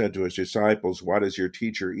it, they said to his disciples, "Why does your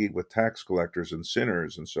teacher eat with tax collectors and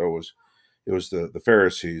sinners?" And so it was the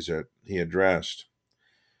Pharisees that he addressed.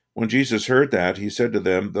 When Jesus heard that, he said to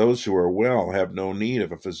them, "Those who are well have no need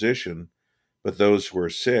of a physician, but those who are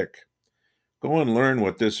sick. Go and learn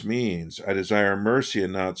what this means. I desire mercy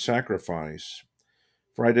and not sacrifice.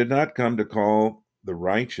 For I did not come to call the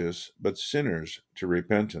righteous, but sinners to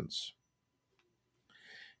repentance."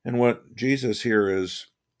 And what Jesus here is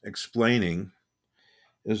explaining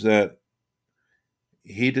is that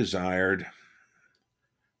he desired,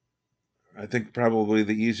 I think probably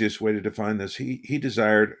the easiest way to define this, he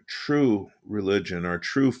desired true religion or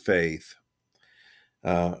true faith.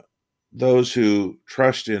 Uh, those who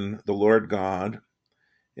trust in the Lord God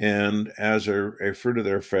And as a fruit of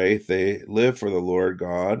their faith, they live for the Lord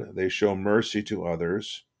God. They show mercy to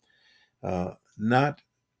others, not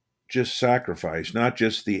just sacrifice, not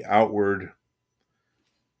just the outward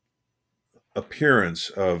appearance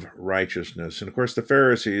of righteousness. And of course, the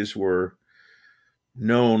Pharisees were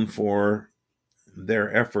known for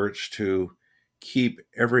their efforts to keep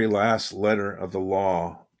every last letter of the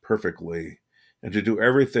law perfectly and to do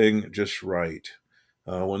everything just right.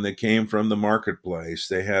 When they came from the marketplace,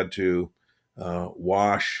 they had to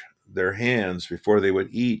wash their hands before they would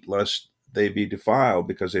eat, lest they be defiled,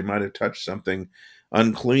 because they might have touched something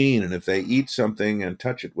unclean. And if they eat something and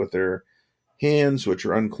touch it with their hands, which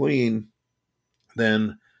are unclean,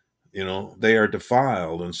 then they are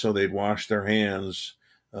defiled, and so they'd wash their hands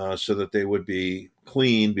so that they would be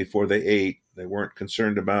clean before they ate. They weren't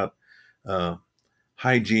concerned about uh,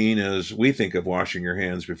 hygiene as we think of washing your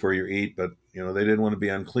hands before you eat, but they didn't want to be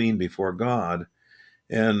unclean before God,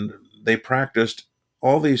 and they practiced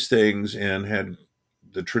all these things and had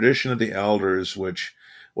the tradition of the elders, which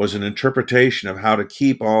was an interpretation of how to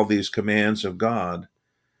keep all these commands of God,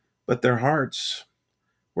 but their hearts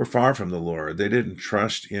were far from the Lord. They didn't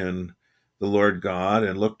trust in the Lord God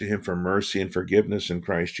and look to him for mercy and forgiveness in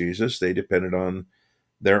Christ Jesus. They depended on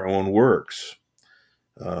their own works.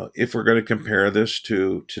 If we're going to compare this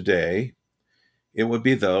to today, it would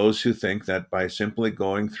be those who think that by simply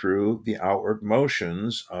going through the outward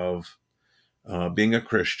motions of being a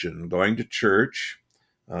Christian, going to church,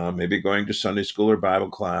 maybe going to Sunday school or Bible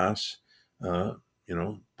class, uh,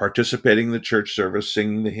 participating in the church service,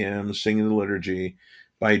 singing the hymns, singing the liturgy,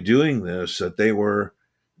 by doing this, that they were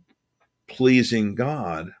pleasing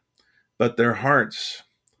God, but their hearts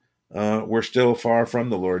were still far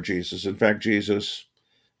from the Lord Jesus. In fact, Jesus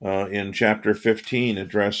in chapter 15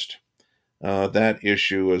 addressed that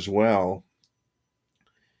issue as well.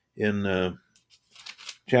 In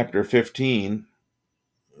chapter 15,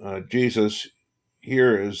 Jesus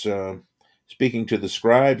here is speaking to the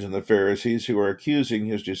scribes and the Pharisees who are accusing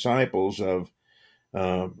his disciples of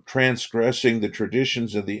transgressing the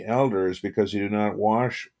traditions of the elders because they do not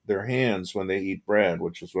wash their hands when they eat bread,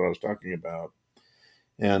 which is what I was talking about.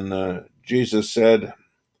 And Jesus said,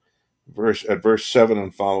 at verse 7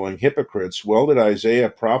 and following, "Hypocrites, well did Isaiah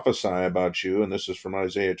prophesy about you," and this is from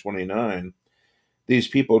Isaiah 29, "These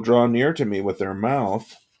people draw near to me with their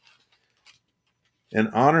mouth and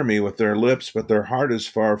honor me with their lips, but their heart is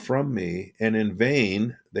far from me, and in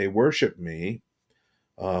vain they worship me,"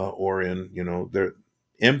 or in their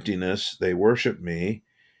emptiness they worship me,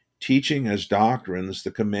 teaching as doctrines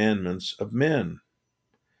the commandments of men.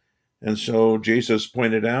 And so Jesus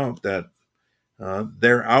pointed out that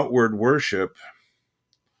their outward worship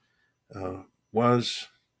uh, was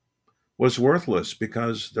worthless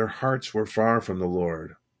because their hearts were far from the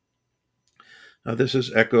Lord. Now, this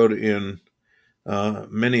is echoed in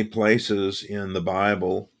many places in the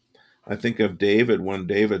Bible. I think of David when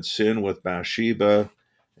David sinned with Bathsheba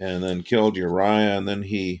and then killed Uriah, and then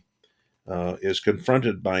he is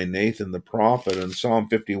confronted by Nathan the prophet. And Psalm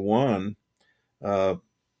 51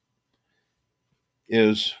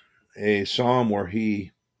 is a psalm where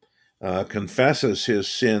he confesses his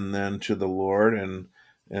sin then to the Lord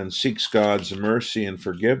and seeks God's mercy and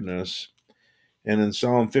forgiveness. And in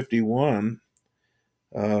Psalm 51,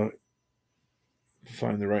 find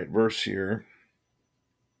the right verse here.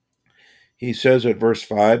 He says at verse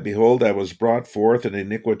 5, "Behold, I was brought forth in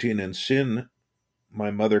iniquity, and in sin my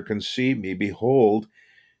mother conceived me. Behold,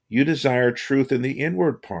 you desire truth in the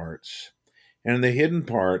inward parts, and in the hidden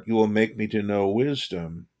part you will make me to know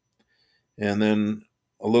wisdom." And then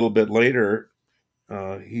a little bit later,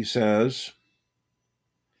 he says,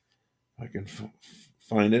 I can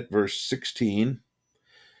find it, verse 16,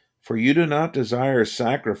 "For you do not desire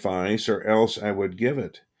sacrifice, or else I would give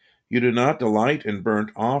it. You do not delight in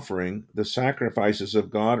burnt offering. The sacrifices of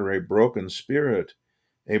God are a broken spirit,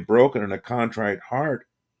 a broken and a contrite heart,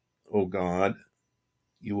 O God,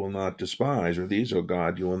 you will not despise," or these, O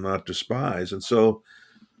God, you will not despise. And so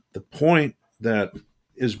the point that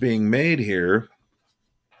is being made here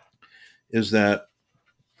is that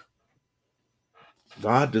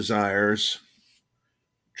God desires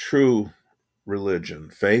true religion,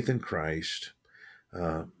 faith in Christ,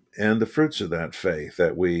 uh, and the fruits of that faith,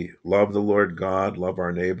 that we love the Lord God, love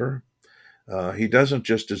our neighbor. He doesn't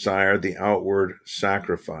just desire the outward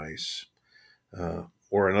sacrifice.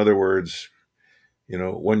 Or, in other words,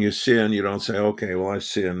 when you sin, you don't say, "Okay, well, I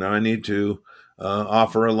sinned. Now I need to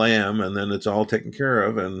offer a lamb, and then it's all taken care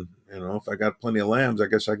of. And, if I got plenty of lambs, I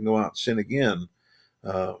guess I can go out and sin again."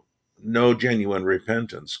 Uh, no genuine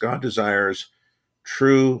repentance. God desires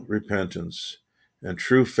true repentance and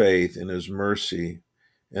true faith in his mercy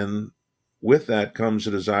And with that comes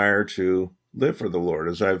a desire to live for the Lord.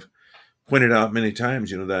 As I've pointed out many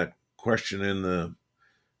times, that question in the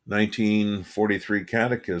 1943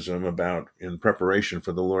 Catechism about in preparation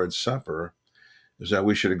for the Lord's Supper is that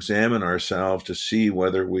we should examine ourselves to see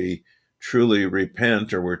whether we truly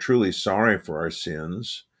repent or we're truly sorry for our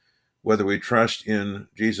sins, whether we trust in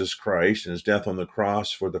Jesus Christ and his death on the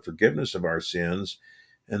cross for the forgiveness of our sins.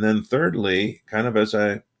 And then thirdly, kind of as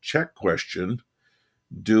a check question,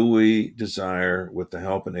 do we desire, with the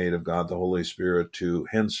help and aid of God the Holy Spirit, to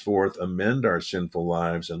henceforth amend our sinful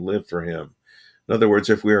lives and live for him? In other words,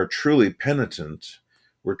 if we are truly penitent,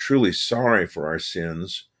 we're truly sorry for our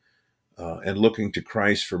sins, and looking to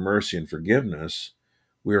Christ for mercy and forgiveness,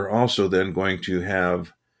 we are also then going to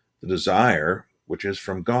have the desire, which is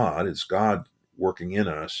from God, it's God working in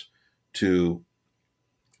us, to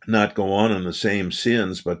not go on in the same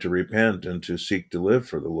sins, but to repent and to seek to live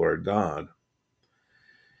for the Lord God.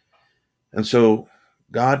 And so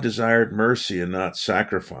God desired mercy and not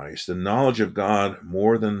sacrifice, the knowledge of God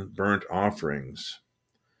more than burnt offerings.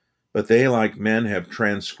 But they, like men, have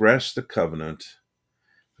transgressed the covenant.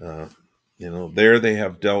 There they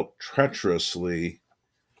have dealt treacherously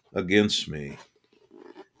against me.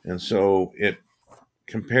 And so it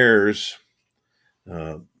compares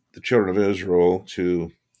the children of Israel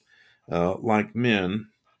to like men.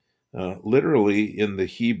 Literally in the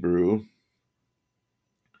Hebrew,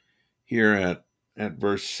 here at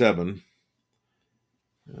verse 7,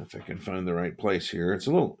 if I can find the right place here. It's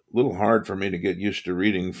a little hard for me to get used to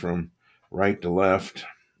reading from right to left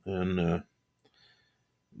and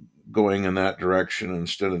going in that direction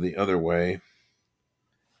instead of the other way.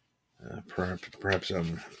 Perhaps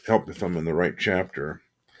I'm helped if I'm in the right chapter.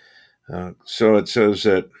 So it says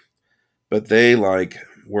that, but they, like,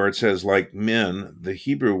 where it says like men, the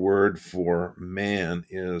Hebrew word for man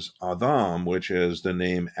is Adam, which is the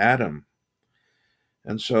name Adam.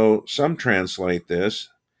 And so some translate this,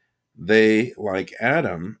 they, like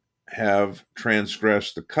Adam, have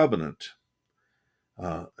transgressed the covenant.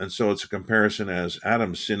 And so it's a comparison as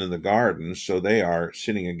Adam's sin in the garden, so they are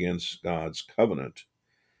sinning against God's covenant.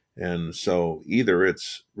 And so either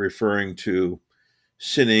it's referring to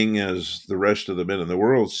sinning as the rest of the men in the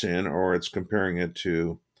world sin, or it's comparing it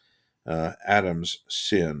to Adam's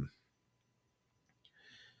sin.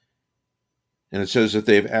 And it says that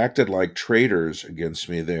they've acted like traitors against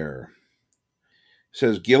me there. It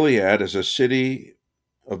says Gilead is a city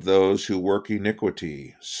of those who work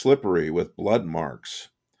iniquity, slippery with blood marks.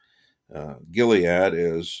 Gilead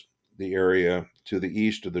is the area to the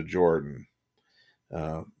east of the Jordan,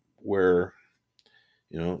 where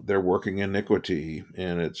they're working iniquity,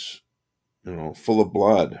 and it's full of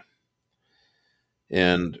blood.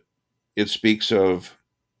 And it speaks of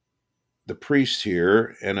the priests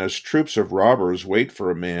here, and as troops of robbers wait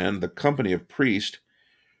for a man, the company of priests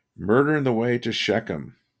murder in the way to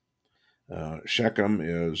Shechem. Shechem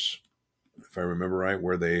is, if I remember right,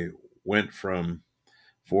 where they went from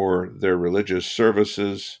for their religious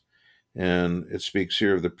services, and it speaks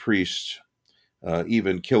here of the priests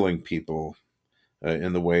even killing people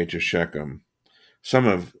in the way to Shechem. Some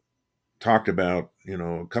have talked about,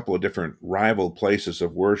 a couple of different rival places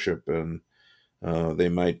of worship, and they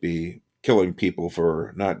might be killing people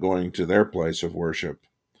for not going to their place of worship.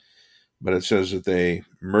 But it says that they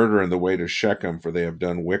murder in the way to Shechem, for they have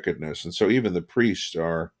done wickedness. And so even the priests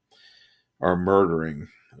are murdering.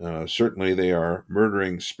 Certainly they are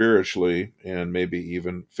murdering spiritually and maybe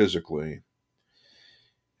even physically.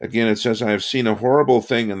 Again, it says, I have seen a horrible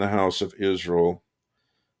thing in the house of Israel.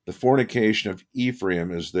 The fornication of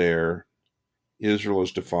Ephraim is there. Israel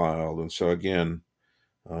is defiled. And so again,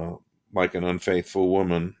 like an unfaithful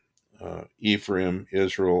woman, Ephraim,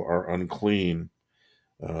 Israel are unclean.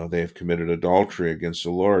 They have committed adultery against the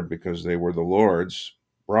Lord because they were the Lord's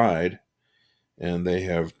bride, and they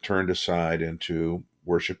have turned aside into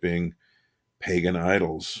worshiping pagan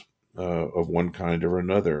idols of one kind or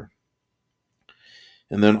another.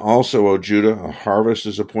 And then also, O Judah, a harvest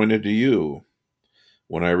is appointed to you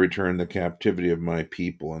when I return the captivity of my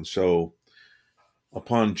people. And so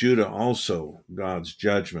upon Judah also, God's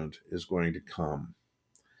judgment is going to come.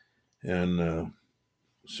 And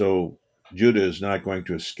so Judah is not going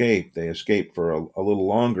to escape. They escape for a little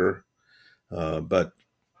longer, but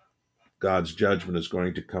God's judgment is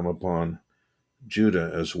going to come upon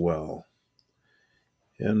Judah as well.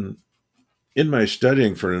 And in my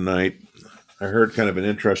studying for tonight, I heard kind of an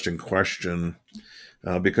interesting question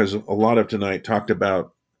because a lot of tonight talked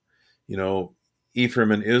about,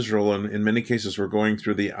 Ephraim and Israel, and in many cases we're going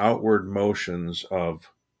through the outward motions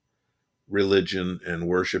of religion and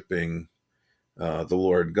worshiping the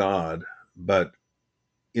Lord God. But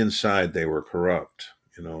inside they were corrupt.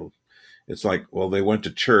 It's like, well, they went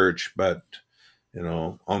to church, but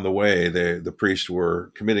on the way, the priests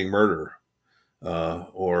were committing murder,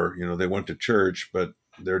 or they went to church, but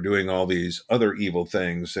they're doing all these other evil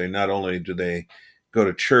things. They not only do they go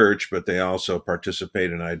to church, but they also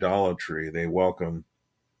participate in idolatry. They welcome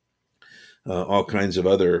all kinds of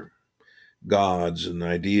other gods and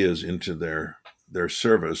ideas into their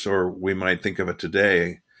service. Or we might think of it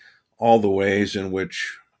today, all the ways in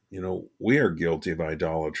which we are guilty of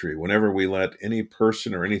idolatry. Whenever we let any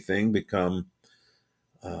person or anything become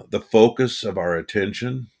the focus of our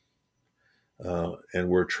attention, and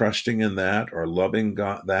we're trusting in that, or loving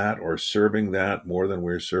God, that, or serving that more than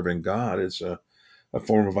we're serving God, it's a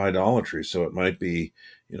form of idolatry. So it might be,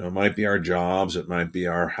 it might be our jobs, it might be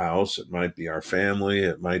our house, it might be our family,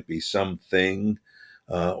 it might be something,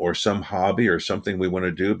 or some hobby or something we want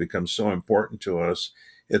to do becomes so important to us.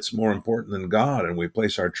 It's more important than God, and we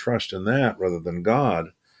place our trust in that rather than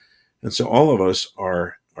God. And so all of us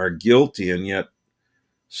are guilty, and yet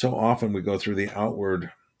so often we go through the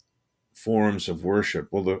outward forms of worship.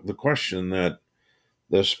 Well, the question that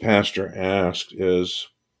this pastor asked is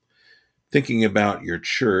thinking about your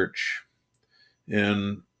church,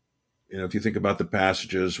 and if you think about the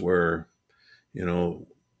passages where you're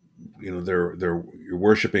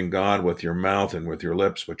worshiping God with your mouth and with your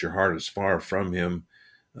lips, but your heart is far from Him.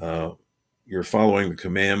 You're following the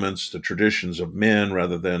commandments, the traditions of men,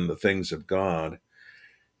 rather than the things of God.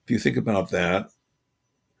 If you think about that,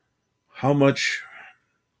 how much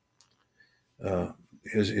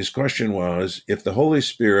his question was, if the Holy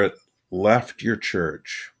Spirit left your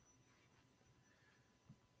church,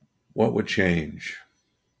 what would change?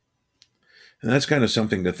 And that's kind of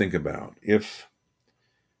something to think about. If,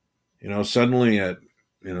 suddenly at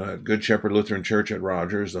Good Shepherd Lutheran Church at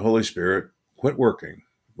Rogers, the Holy Spirit quit working,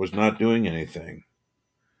 was not doing anything,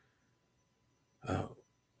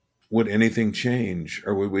 would anything change?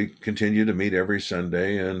 Or would we continue to meet every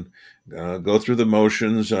Sunday and go through the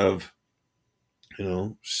motions of,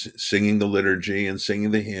 singing the liturgy and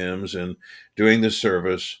singing the hymns and doing the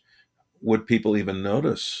service? Would people even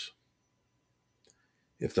notice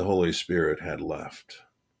if the Holy Spirit had left?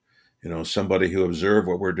 Somebody who observed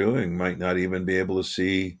what we're doing might not even be able to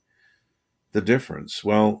see the difference.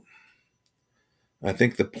 Well, I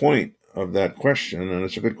think the point of that question, and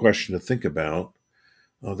it's a good question to think about,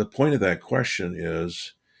 the point of that question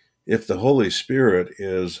is, if the Holy Spirit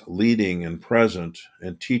is leading and present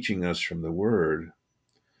and teaching us from the Word,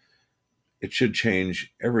 it should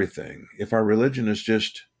change everything. If our religion is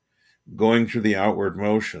just going through the outward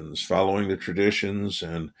motions, following the traditions,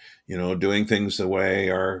 and doing things the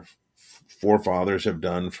way our forefathers have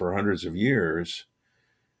done for hundreds of years,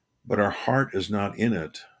 but our heart is not in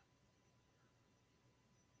it,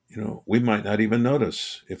 we might not even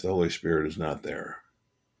notice if the Holy Spirit is not there.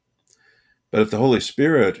 But if the Holy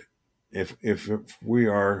Spirit, if we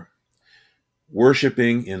are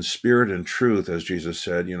worshiping in spirit and truth, as Jesus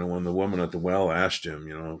said, when the woman at the well asked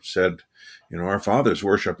him, said, our fathers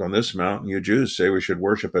worshiped on this mountain, you Jews say we should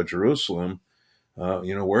worship at Jerusalem.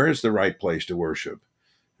 Where is the right place to worship?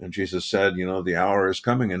 And Jesus said, the hour is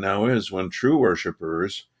coming, and now is, when true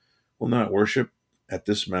worshipers will not worship at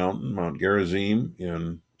this mountain, Mount Gerizim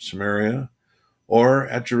in Samaria, or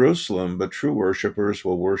at Jerusalem, but true worshipers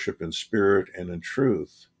will worship in spirit and in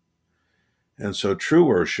truth. And so true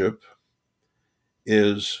worship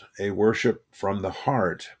is a worship from the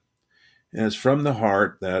heart. And it's from the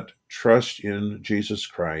heart that trusts in Jesus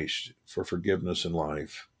Christ for forgiveness and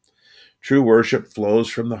life. True worship flows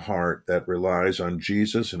from the heart that relies on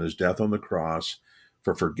Jesus and his death on the cross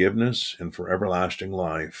for forgiveness and for everlasting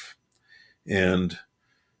life. And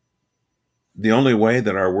the only way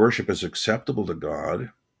that our worship is acceptable to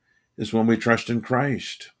God is when we trust in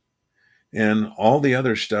Christ. And all the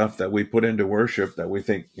other stuff that we put into worship that we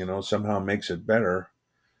think, somehow makes it better,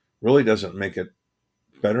 really doesn't make it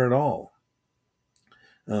better at all.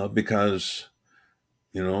 Because,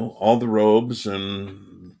 all the robes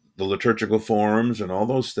and the liturgical forms and all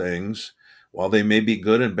those things, while they may be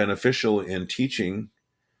good and beneficial in teaching,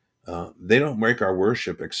 they don't make our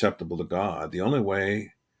worship acceptable to God. The only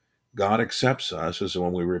way God accepts us is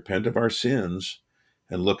when we repent of our sins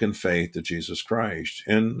and look in faith to Jesus Christ.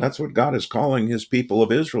 And that's what God is calling his people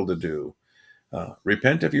of Israel to do.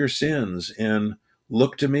 Repent of your sins and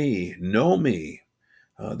look to me, know me.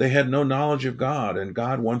 They had no knowledge of God, and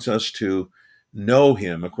God wants us to know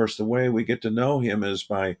him. Of course, the way we get to know him is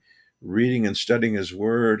by reading and studying his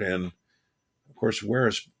word. And of course,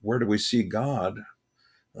 where do we see God?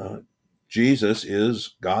 Jesus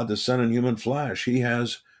is God the Son in human flesh. He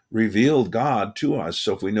has revealed God to us.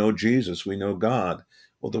 So if we know Jesus, we know God.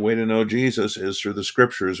 Well, the way to know Jesus is through the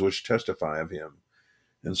scriptures which testify of him.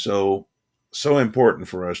 And so important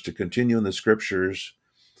for us to continue in the scriptures,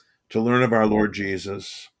 to learn of our Lord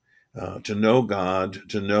Jesus, to know God,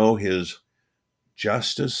 to know his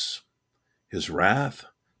justice, his wrath,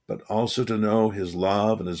 but also to know his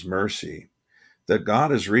love and his mercy. That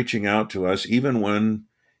God is reaching out to us even when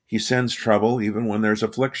he sends trouble, even when there's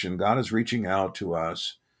affliction. God is reaching out to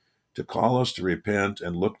us to call us to repent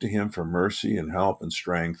and look to him for mercy and help and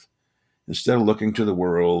strength instead of looking to the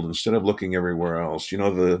world, instead of looking everywhere else. You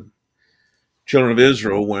know, the children of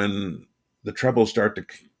Israel, when the troubles start to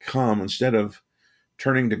come, instead of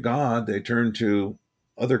turning to God, they turn to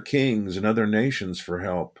other kings and other nations for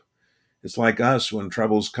help. It's like us when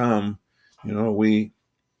troubles come, you know, we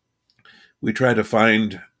try to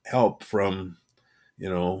find help from, you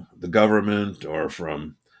know, the government or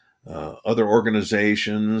from other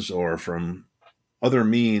organizations or from other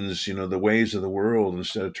means, you know, the ways of the world,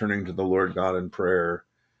 instead of turning to the Lord God in prayer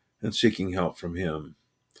and seeking help from him.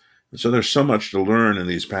 And so there's so much to learn in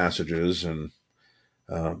these passages, and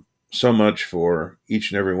uh, so much for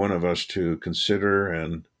each and every one of us to consider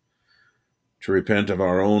and to repent of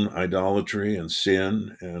our own idolatry and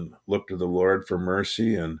sin and look to the Lord for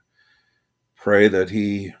mercy and pray that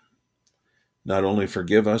he not only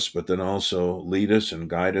forgive us, but then also lead us and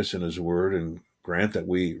guide us in his word and grant that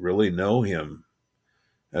we really know him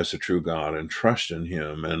as a true God and trust in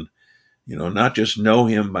him. And, you know, not just know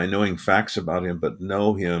him by knowing facts about him, but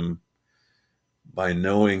know him by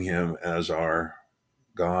knowing him as our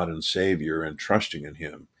God and Savior and trusting in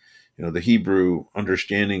him. You know, the Hebrew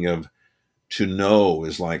understanding of to know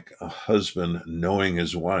is like a husband knowing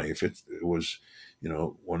his wife. It was, you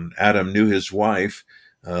know, when Adam knew his wife,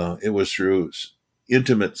 it was through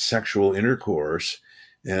intimate sexual intercourse.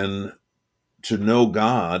 And to know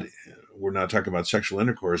God, we're not talking about sexual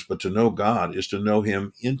intercourse, but to know God is to know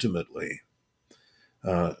him intimately,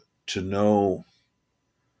 to know,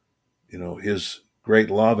 you know, his great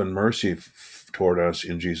love and mercy toward us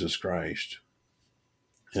in Jesus Christ.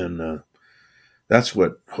 And that's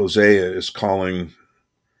what Hosea is calling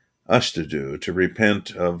us to do, to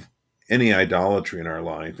repent of any idolatry in our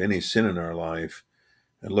life, any sin in our life,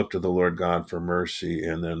 and look to the Lord God for mercy,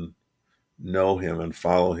 and then know him and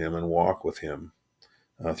follow him and walk with him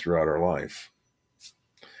throughout our life.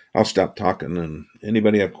 I'll stop talking. And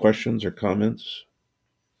anybody have questions or comments?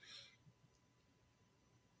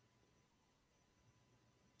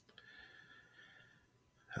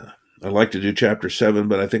 I'd like to do chapter 7,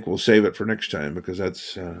 but I think we'll save it for next time because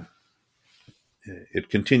that's it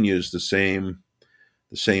continues the same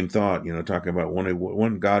thought. You know, talking about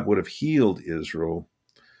when God would have healed Israel,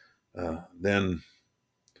 then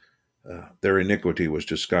their iniquity was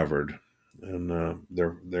discovered, and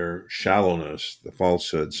their shallowness, the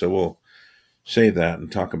falsehood. So we'll save that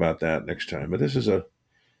and talk about that next time. But this is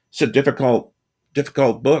it's a difficult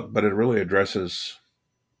book, but it really addresses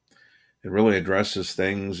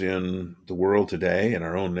things in the world today, in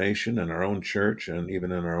our own nation, in our own church, and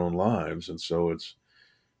even in our own lives. And so it's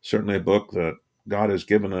certainly a book that God has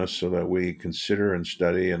given us so that we consider and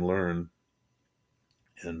study and learn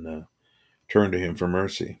and turn to him for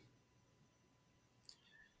mercy.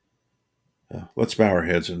 Let's bow our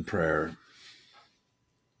heads in prayer.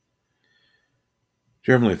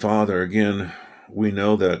 Dear Heavenly Father, again, we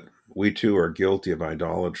know that we too are guilty of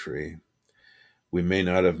idolatry. We may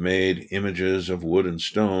not have made images of wood and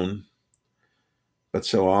stone, but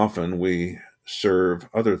so often we serve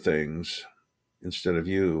other things instead of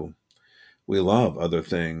you. We love other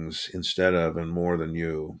things instead of and more than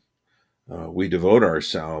you. We devote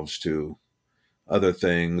ourselves to other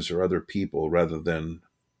things or other people rather than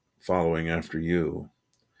following after you.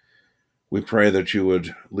 We pray that you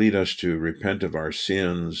would lead us to repent of our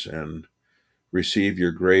sins and receive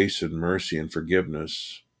your grace and mercy and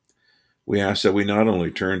forgiveness. We ask that we not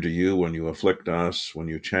only turn to you when you afflict us, when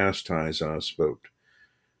you chastise us, but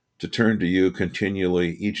to turn to you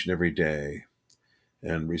continually each and every day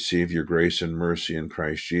and receive your grace and mercy in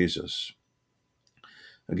Christ Jesus.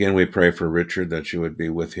 Again, we pray for Richard that you would be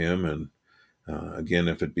with him, and again,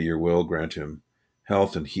 if it be your will, grant him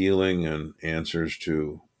health and healing and answers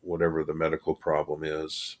to whatever the medical problem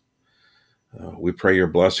is. We pray your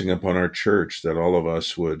blessing upon our church, that all of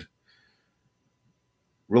us would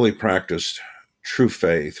really practice true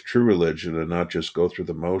faith, true religion, and not just go through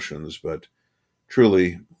the motions, but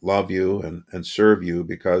truly love you and serve you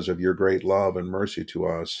because of your great love and mercy to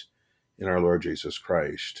us in our Lord Jesus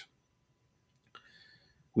Christ.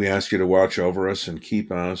 We ask you to watch over us and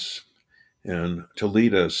keep us and to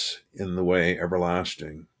lead us in the way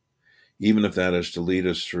everlasting, even if that is to lead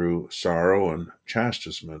us through sorrow and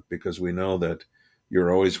chastisement, because we know that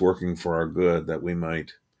you're always working for our good, that we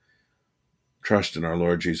might trust in our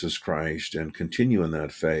Lord Jesus Christ and continue in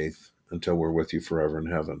that faith until we're with you forever in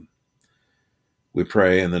heaven. We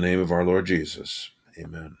pray in the name of our Lord Jesus.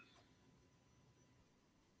 Amen.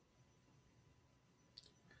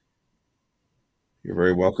 You're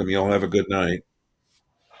very welcome. You all have a good night.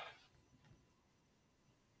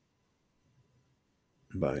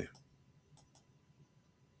 Bye.